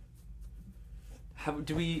 How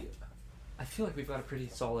do we? I feel like we've got a pretty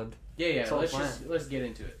solid. Yeah. Solid Let's get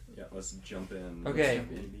into it. Yeah, let's jump in. Okay.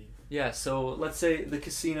 Baby. Yeah. So let's say the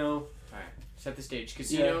casino. All right. Set the stage.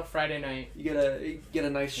 Casino, Yeah. Friday night. You get a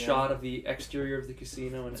nice shot of the exterior of the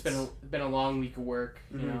casino, and It's been a long week of work.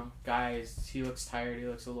 Mhm. You know, guys. He looks tired. He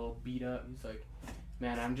looks a little beat up. He's like,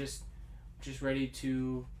 man, I'm just ready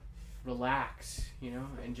to relax. You know,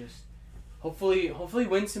 and just hopefully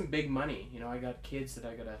win some big money. You know, I got kids that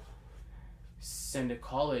I gotta send to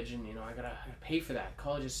college, and you know, I gotta pay for that.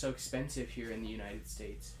 College is so expensive here in the United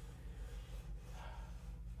States.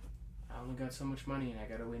 I only got so much money, and I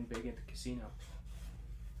gotta win big at the casino.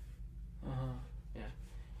 Uh-huh.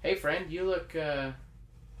 Hey, friend, you look a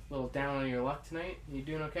little down on your luck tonight. You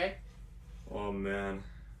doing okay? Oh man,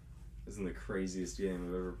 this isn't the craziest game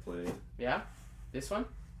I've ever played. Yeah? This one?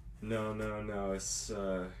 No. It's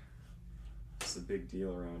a big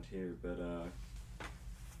deal around here, but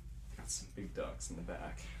got some big dogs in the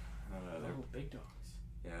back. Oh, big dogs.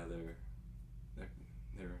 Yeah,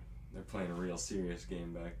 they're playing a real serious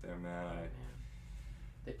game back there, man. Man.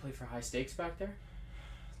 They play for high stakes back there?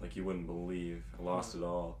 Like you wouldn't believe. I lost it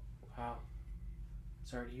all. Wow.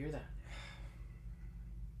 Sorry to hear that.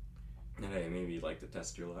 Hey, maybe you'd like to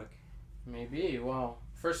test your luck. Maybe. Well,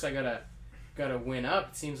 first I gotta win up.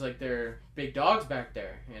 It seems like they're big dogs back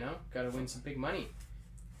there, you know? Gotta win some big money.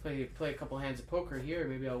 Play a couple hands of poker here,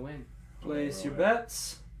 maybe I'll win. Place your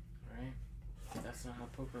bets. Alright. That's not how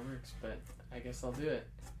poker works, but I guess I'll do it.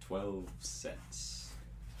 12 cents.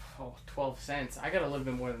 Oh, 12 cents. I got a little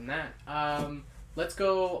bit more than that. Let's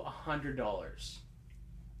go $100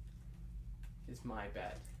 is my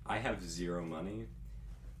bet. I have zero money.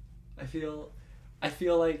 I feel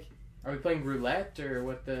like Are we playing roulette or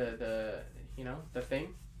what the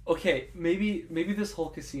thing? okay, maybe this whole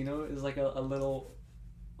casino is like a little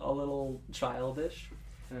childish.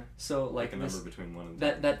 Yeah. So Like like a number this, between 1 and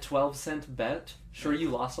that 12-cent bet. Sure, you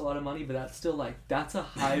lost a lot of money, but that's still like that's a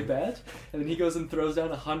high bet. And then he goes and throws down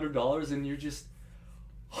 $100, and you're just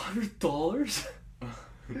 $100.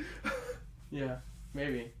 Yeah,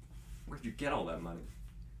 maybe. Where'd you get all that money?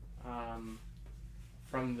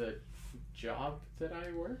 From the job that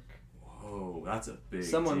I work. Whoa, that's a big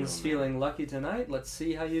Someone's deal, man. feeling lucky tonight. Let's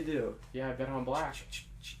see how you do. Yeah, I bet on black.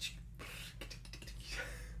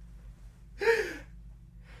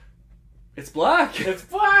 It's black. It's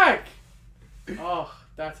black! Oh,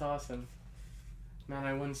 that's awesome. Man,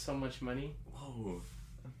 I won so much money. Whoa.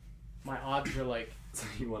 My odds are like, So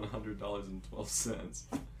you won $100.12.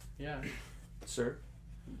 yeah. Sir,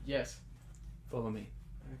 Yes. follow me.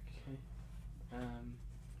 Okay.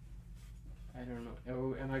 I don't know.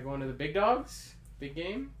 Oh, am I going to the big dogs? Big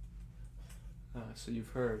game? So you've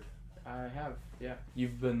heard. I have, yeah.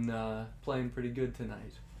 You've been playing pretty good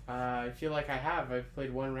tonight. I feel like I have. I've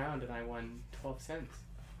played one round and I won 12 cents.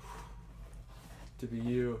 To be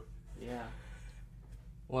you. Yeah.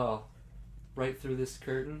 Well, right through this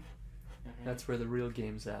curtain, Alright. that's where the real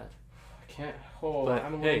game's at. I can't. Oh, But,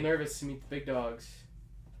 I'm a little hey. nervous to meet the big dogs.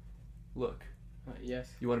 Look, Yes.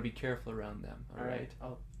 you want to be careful around them, alright?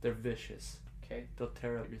 Oh, They're vicious. okay. They'll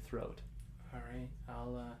tear out your throat. All right.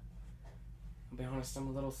 I'll be honest. I'm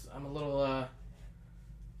a little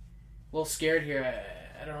scared here.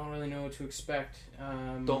 I don't really know what to expect.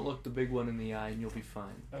 Don't look the big one in the eye and you'll be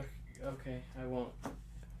fine. Okay, I won't.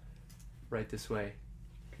 Right this way.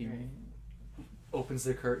 He Right. opens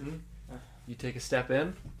the curtain. You take a step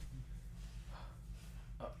in.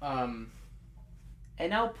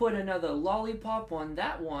 And I'll put another lollipop on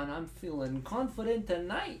that one. I'm feeling confident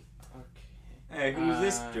tonight. Okay. Hey, who's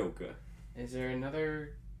this Uh, joker? Is there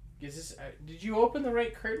another? Is this? Did you open the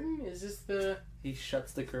right curtain? Is this the? He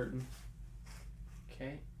shuts the curtain.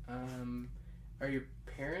 Okay. Are your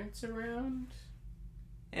parents around?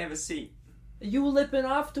 Have a seat. Are you lipping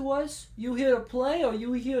off to us? You here to play or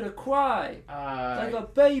you here to cry? Like a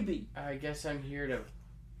baby. I guess I'm here to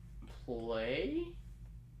play.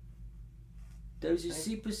 There's a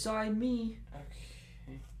seat beside me.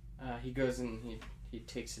 Okay. He goes and he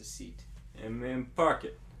takes his seat. And then park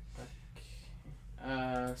it.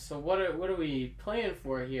 So what are we playing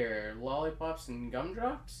for here? Lollipops and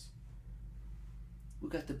gumdrops? We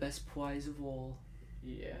got the best prize of all.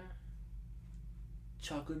 Yeah.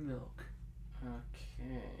 Chocolate milk.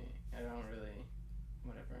 Okay. I don't really.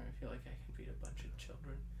 Whatever. I feel like I can beat a bunch of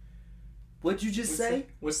children. What'd you just say?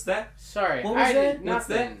 What's that? Sorry, What was I that? did What's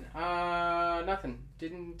that? nothing. Nothing.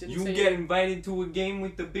 Didn't You say get invited to a game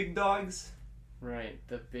with the big dogs? right.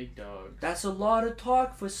 The big dog. That's a lot of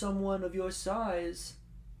talk for someone of your size.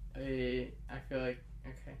 I feel like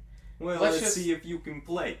okay. Well, Let's let's just- see if you can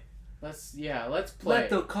play. Let's play. Let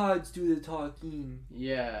the cards do the talking.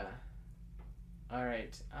 Yeah. All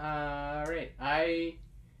right.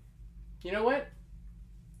 You know what?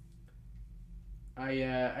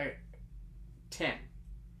 I $10.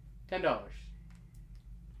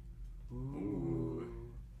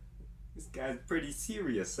 Ooh. This guy's pretty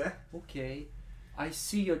serious, eh? Okay, I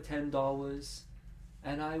see your $10,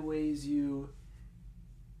 and I weighs you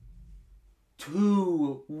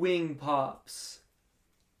 2 wing pops.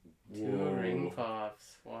 2 ring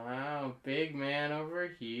pops. Wow, big man over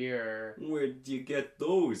here. Where'd you get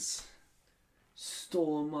those?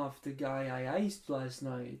 Stole them off the guy I iced last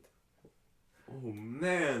night. Oh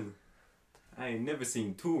man, I ain't never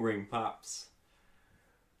seen 2 ring pops.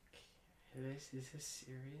 Is this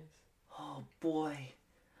serious? Oh boy,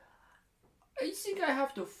 I think I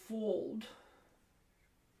have to fold.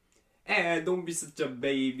 Don't be such a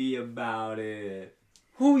baby about it.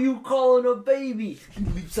 Who you calling a baby? He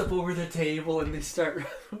leaps up over the table and they start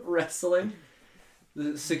wrestling.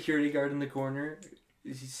 The security guard in the corner,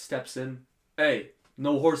 he steps in. Hey,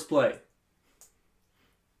 no horseplay.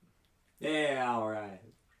 Yeah, alright.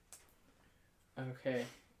 Okay.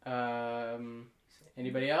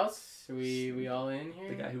 Anybody else? We all in here?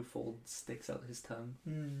 The guy who folds sticks out his tongue.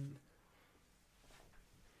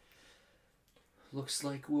 Looks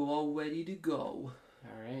like we're all ready to go.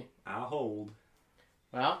 All right. I'll hold.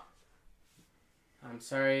 Well, I'm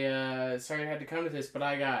sorry. Sorry I had to come to this, but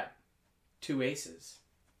I got 2 aces,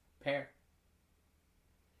 pair.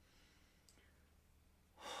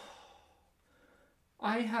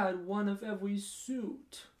 I had one of every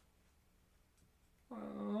suit.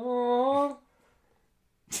 Oh,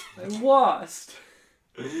 I lost.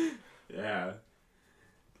 Yeah.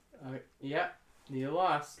 Yeah, you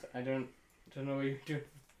lost. I don't know what you're doing.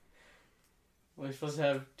 Well, you're supposed to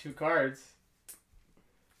have 2 cards.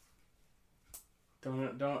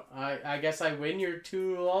 Don't. I guess I win your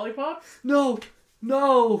 2 lollipops. No.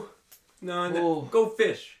 No, Oh. go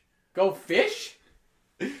fish. Go fish.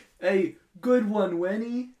 Hey, good one,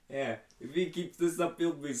 Winnie. Yeah, if he keeps this up,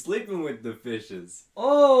 he'll be sleeping with the fishes.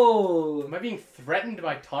 Oh. Am I being threatened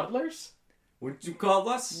by toddlers? What'd you call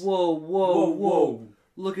us? Whoa.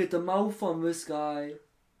 Look at the mouth on this guy.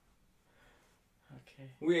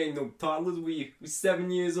 Okay. We ain't no toddlers, we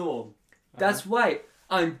 7 years old. That's right.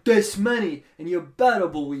 I'm this many, and you better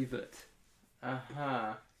believe it.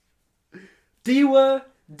 Uh-huh. Deal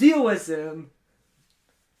with him.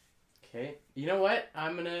 Okay. You know what?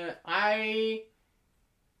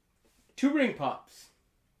 2 ring pops.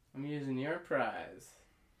 I'm using your prize.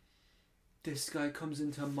 This guy comes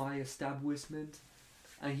into my establishment,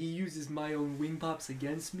 and he uses my own wing pops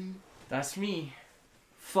against me. That's me.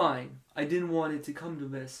 Fine. I didn't want it to come to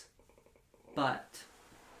this, but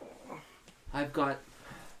I've got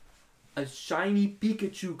a shiny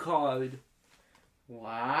Pikachu card.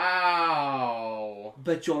 Wow.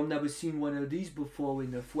 Bet y'all never seen one of these before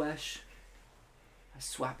in the flesh. I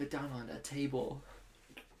swap it down on the table.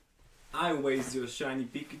 I weighs your shiny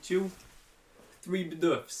Pikachu 3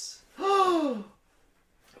 beduffs.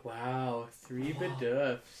 Wow. 3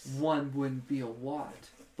 beduffs. One wouldn't be a lot,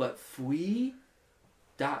 but 3?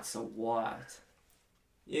 That's a lot.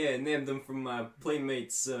 Yeah, named them from my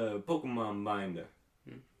Playmate's Pokemon binder.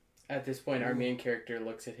 At this point, our main character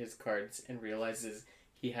looks at his cards and realizes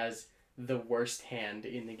he has the worst hand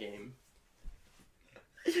in the game.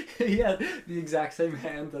 He had the exact same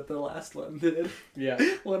hand that the last one did. Yeah.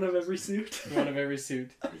 One of every suit. One of every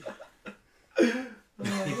suit.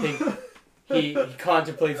 He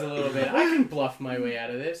contemplates a little bit. I can bluff my way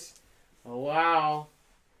out of this. Oh, wow.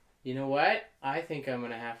 You know what? I think I'm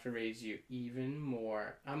going to have to raise you even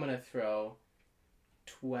more. I'm going to throw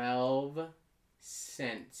 12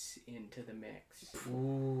 cents into the mix.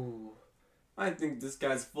 Ooh. I think this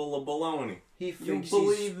guy's full of baloney. He You thinks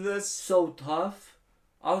believe he's this? so tough.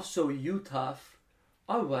 I'll show you tough.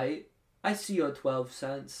 Alright, I see your 12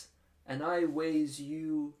 cents, and I weighs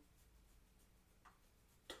you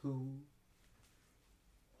 2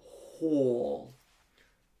 whole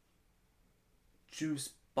juice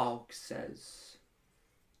boxes.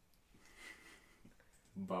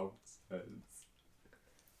 Bounces.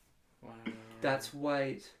 Wow. That's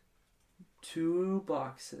right. 2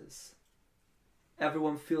 boxes.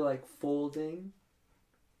 Everyone feel like folding?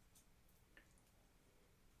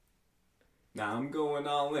 Now I'm going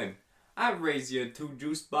all in. I raise you 2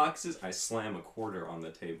 juice boxes. I slam a quarter on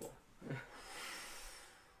the table.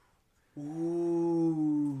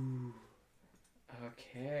 Ooh.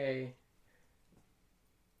 Okay.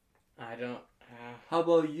 I don't. How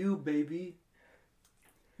about you, baby?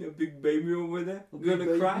 You big baby over there? A big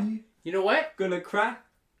Gonna cry? baby? You know what? Gonna cry?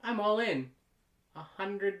 I'm all in.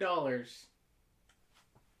 $100.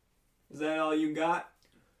 Is that all you got?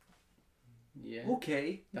 Yeah.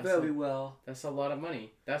 Okay, That's very a- well. That's a lot of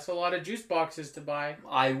money. That's a lot of juice boxes to buy.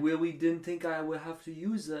 I really didn't think I would have to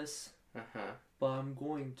use this, Uh-huh. but I'm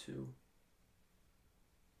going to.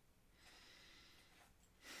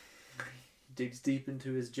 He digs deep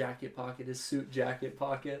into his jacket pocket, his suit jacket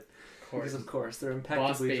pocket. Of course. Because of course they're Boss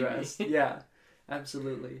impeccably baby. dressed. Yeah,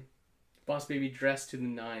 absolutely. Boss baby dressed to the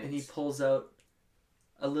nines. And he pulls out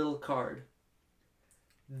a little card.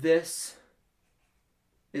 This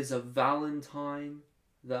is a Valentine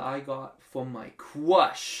that I got from my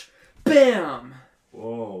crush. Bam!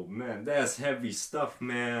 Whoa, man, that's heavy stuff,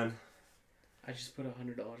 man. I just put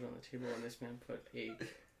 $100 on the table and this man put a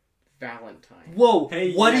Valentine. Whoa!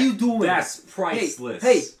 Hey, what yeah, are you doing? That's priceless.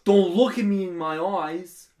 Hey, don't look at me in my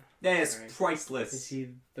eyes. That's Alright. priceless. Is he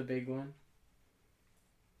the big one?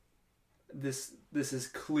 This is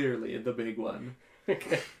clearly the big one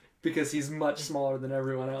Okay. because he's much smaller than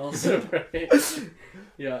everyone else. Right.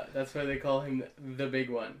 Yeah, that's why they call him the big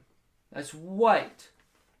one. That's right.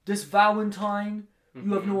 This Valentine,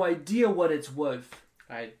 you have no idea what it's worth.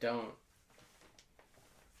 I don't.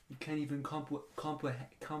 You can't even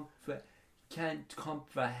can't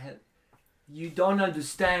comprehend. You don't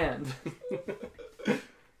understand.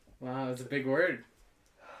 Wow, that's a big word.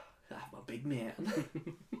 I'm a big man.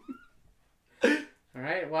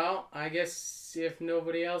 Alright, well, I guess if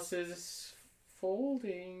nobody else is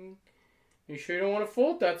folding, you sure don't want to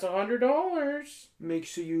fold? That's $100. Make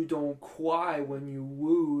sure you don't cry when you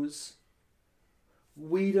lose.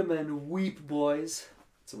 Weed 'em and weep, boys.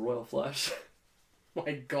 It's a royal flush.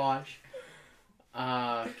 My gosh.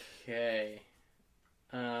 Okay.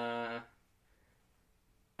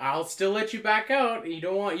 I'll still let you back out. You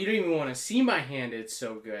don't even want to see my hand. It's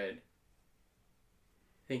so good.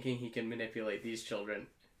 Thinking he can manipulate these children.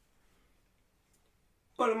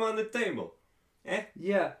 Put them on the table. Eh?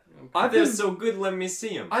 Yeah, If they're so good, let me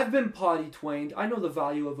see them. I've been potty twained. I know the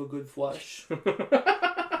value of a good flush.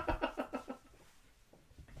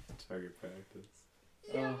 Target practice.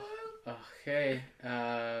 Oh, okay.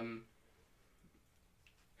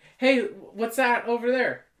 Hey, what's that over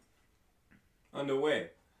there? On the way.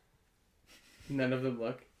 None of them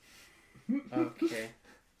look. Okay.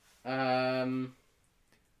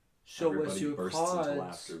 Show Everybody us your bursts into cards.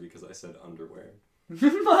 laughter because I said underwear.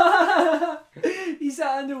 He said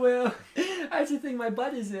underwear. I actually think my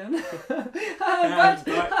butt is in. Butt.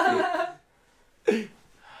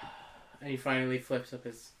 And he finally flips up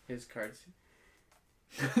his cards.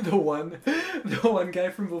 the one guy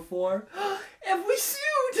from before. Every suit.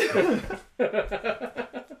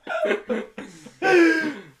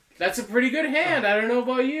 That's a pretty good hand. I don't know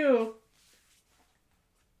about you.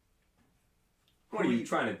 What are you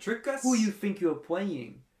trying to trick us? Who you think you're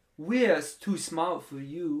playing? We're too smart for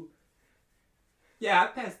you. Yeah, I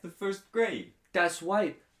passed the first grade. That's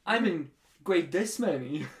right. I'm in grade this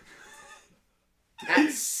many.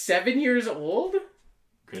 At 7 years old?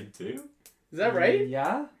 Grade 2? Is that right?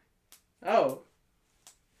 Yeah. Oh.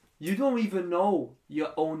 You don't even know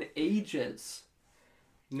your own ages.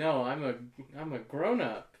 No, I'm a grown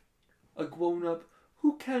up. A grown up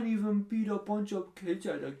who can't even beat a bunch of kids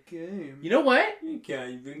at a game. You know what? You can't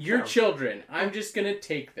even You're count. children. I'm just gonna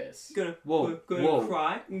take this. Gonna Whoa, whoa.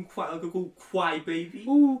 cry and cry like a little cry baby.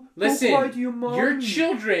 Ooh, Listen, go cry to your mommy. you're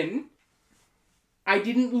children. I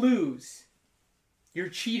didn't lose. You're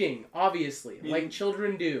cheating, obviously, like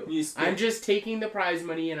children do. I'm just taking the prize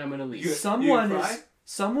money and I'm gonna leave.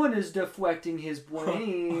 Someone is deflecting his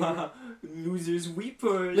blame. Losers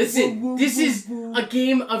weepers. Listen, Woo, woo, this woo, is woo. a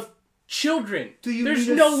game of children. Do you There's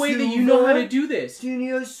need a no way that you know how to do this. Do you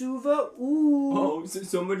need a suva? Ooh. Oh, so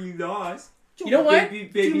somebody lost. You know what? Baby,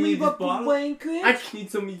 Do you baby leave in this a bottle. I blanket?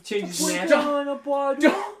 Need somebody to change his Put nappy. down a bottle?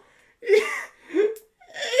 Don't.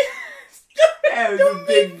 Yeah, the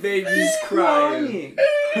big baby's crying.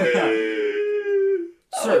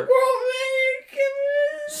 Sir,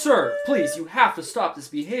 sir, please, you have to stop this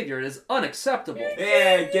behavior. It is unacceptable.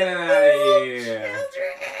 Yeah, get him out of here.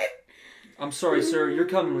 I'm sorry, sir. You're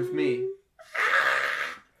coming with me.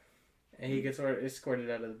 And he gets escorted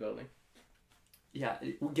out of the building. Yeah,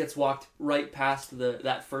 it gets walked right past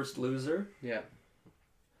that first loser. Yeah.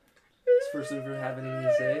 This first loser have anything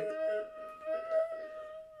to say?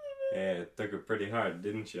 Yeah, it took it pretty hard,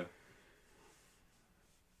 didn't you?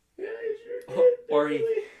 Yeah, I sure did. Or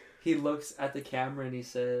he looks at the camera and he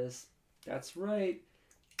says, "That's right.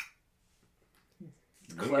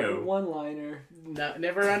 Clever Bingo. one-liner.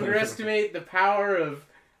 Never underestimate the power of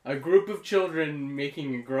a group of children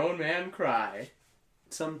making a grown man cry.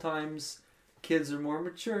 Sometimes kids are more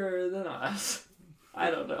mature than us. I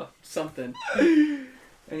don't know. Something. And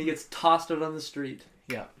he gets tossed out on the street.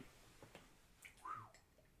 Yeah.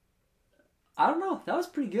 I don't know. That was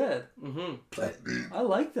pretty good. Mm-hmm. I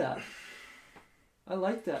like that. I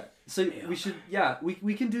like that. So we should,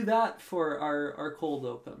 we can do that for our cold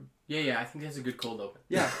open. Yeah, I think that's a good cold open.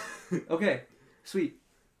 Yeah. Okay. Sweet.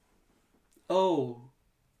 Oh,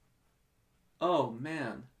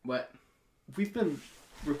 man. What? We've been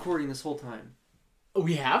recording this whole time. Oh,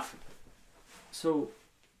 we have? So,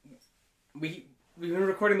 We've been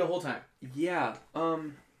recording the whole time. yeah.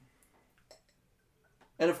 And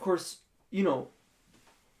of course, you know,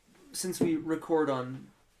 since we record on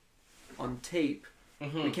tape,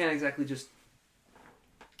 Mm-hmm. we can't exactly just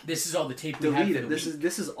This is all the tape we have delete for it. the This week. is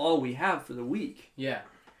this is all we have for the week. Yeah.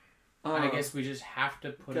 I guess we just have to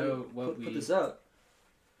put out what put this out.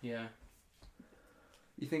 Yeah.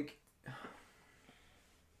 You think?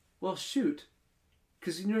 Well, shoot,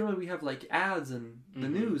 because normally we have like ads and the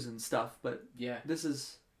Mhm. news and stuff, but Yeah. this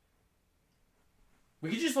is. We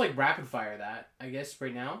could just like rapid fire that, I guess,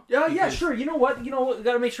 right now. Yeah, Because sure. You know what? We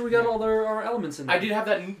got to make sure we got all our elements in there. I did have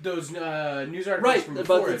those news articles Right from about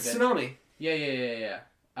before. the it then. tsunami. Yeah.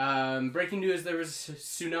 Breaking news: there was a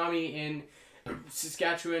tsunami in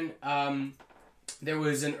Saskatchewan. There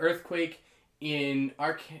was an earthquake in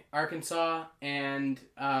Arkansas, and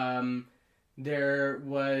there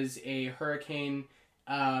was a hurricane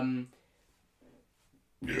on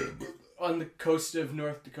the coast of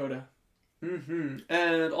North Dakota. Mm-hmm.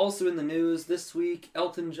 And also in the news this week,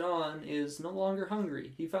 Elton John is no longer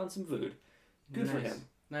hungry. He found some food. Good for him.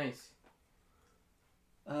 Nice.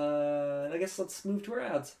 I guess let's move to our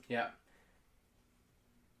ads. Yeah.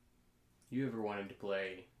 You ever wanted to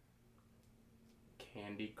play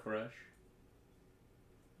Candy Crush?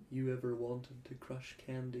 You ever wanted to crush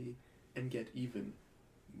candy and get even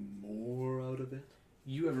more out of it?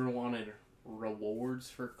 You ever wanted rewards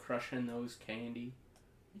for crushing those candy?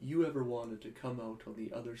 You ever wanted to come out on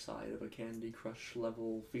the other side of a Candy Crush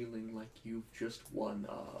level feeling like you've just won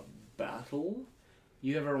a battle?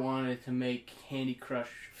 You ever wanted to make Candy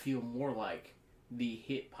Crush feel more like the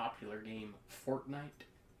hit popular game Fortnite?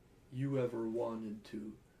 You ever wanted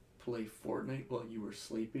to play Fortnite while you were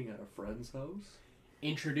sleeping at a friend's house?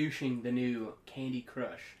 Introducing the new Candy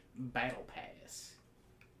Crush Battle Pass.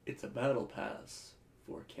 It's a battle pass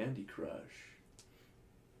for Candy Crush.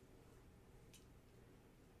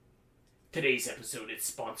 Today's episode is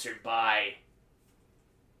sponsored by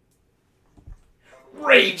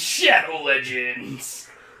Raid Shadow Legends.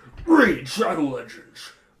 Raid Shadow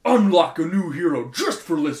Legends! Unlock a new hero just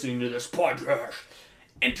for listening to this podcast!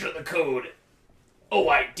 Enter the code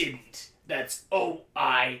OIDidn't. That's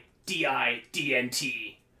OIDIDNT.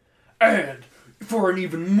 And for an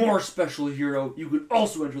even more special hero, you can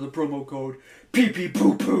also enter the promo code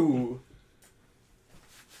PPPOOPOO.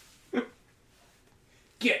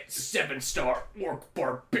 Get 7-star Orc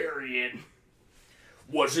Barbarian.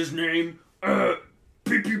 What's his name?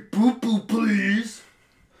 PPPOOPOO, please.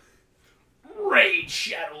 Raid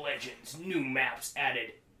Shadow Legends. New maps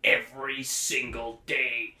added every single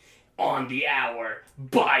day. On the hour.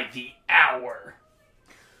 By the hour.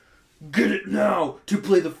 Get it now to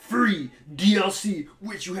play the free DLC,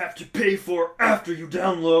 which you have to pay for after you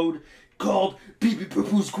download, called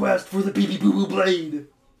PPPOOPOO's Quest for the PPPOOPOO Blade.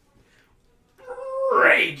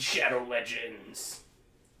 Raid Shadow Legends.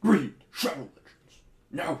 Raid Shadow Legends.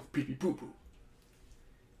 Now PPPOOPOO.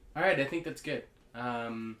 Alright, I think that's good.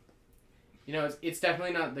 It's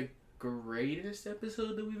definitely not the greatest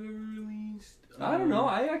episode that we've ever released. I don't know.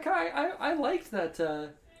 I liked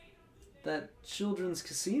that children's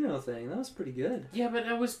casino thing. That was pretty good. Yeah, but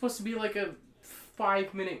that was supposed to be like a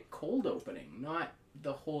 5-minute cold opening, not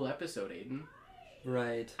the whole episode, Aiden.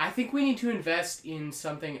 Right. I think we need to invest in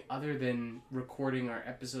something other than recording our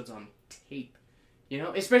episodes on tape.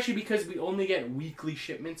 Especially because we only get weekly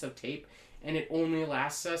shipments of tape, and it only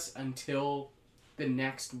lasts us until the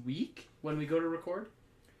next week when we go to record.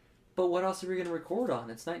 But what else are we going to record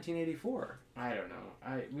on? It's 1984. I don't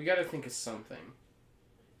know. We got to think of something.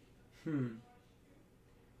 I don't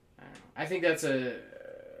know. I think that's a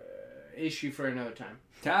issue for another time.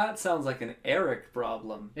 That sounds like an Eric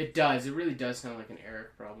problem. It does. It really does sound like an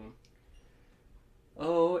Eric problem.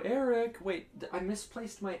 Oh, Eric. Wait, I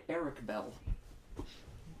misplaced my Eric bell.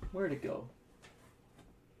 Where'd it go?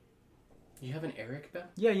 You have an Eric bell?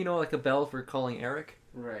 Yeah, like a bell for calling Eric.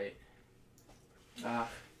 Right.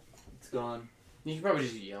 It's gone. You can probably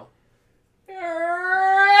just yell.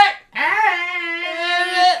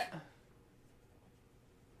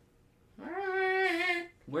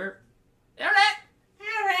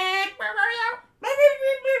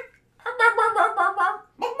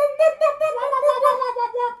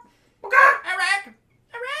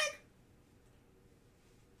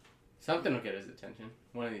 Harrington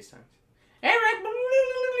one of these times. Eric.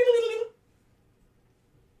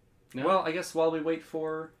 No? Well, I guess while we wait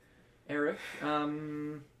for Eric,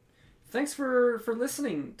 thanks for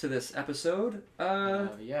listening to this episode.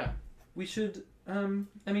 Yeah. We should, tune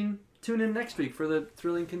in next week for the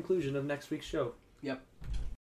thrilling conclusion of next week's show. Yep.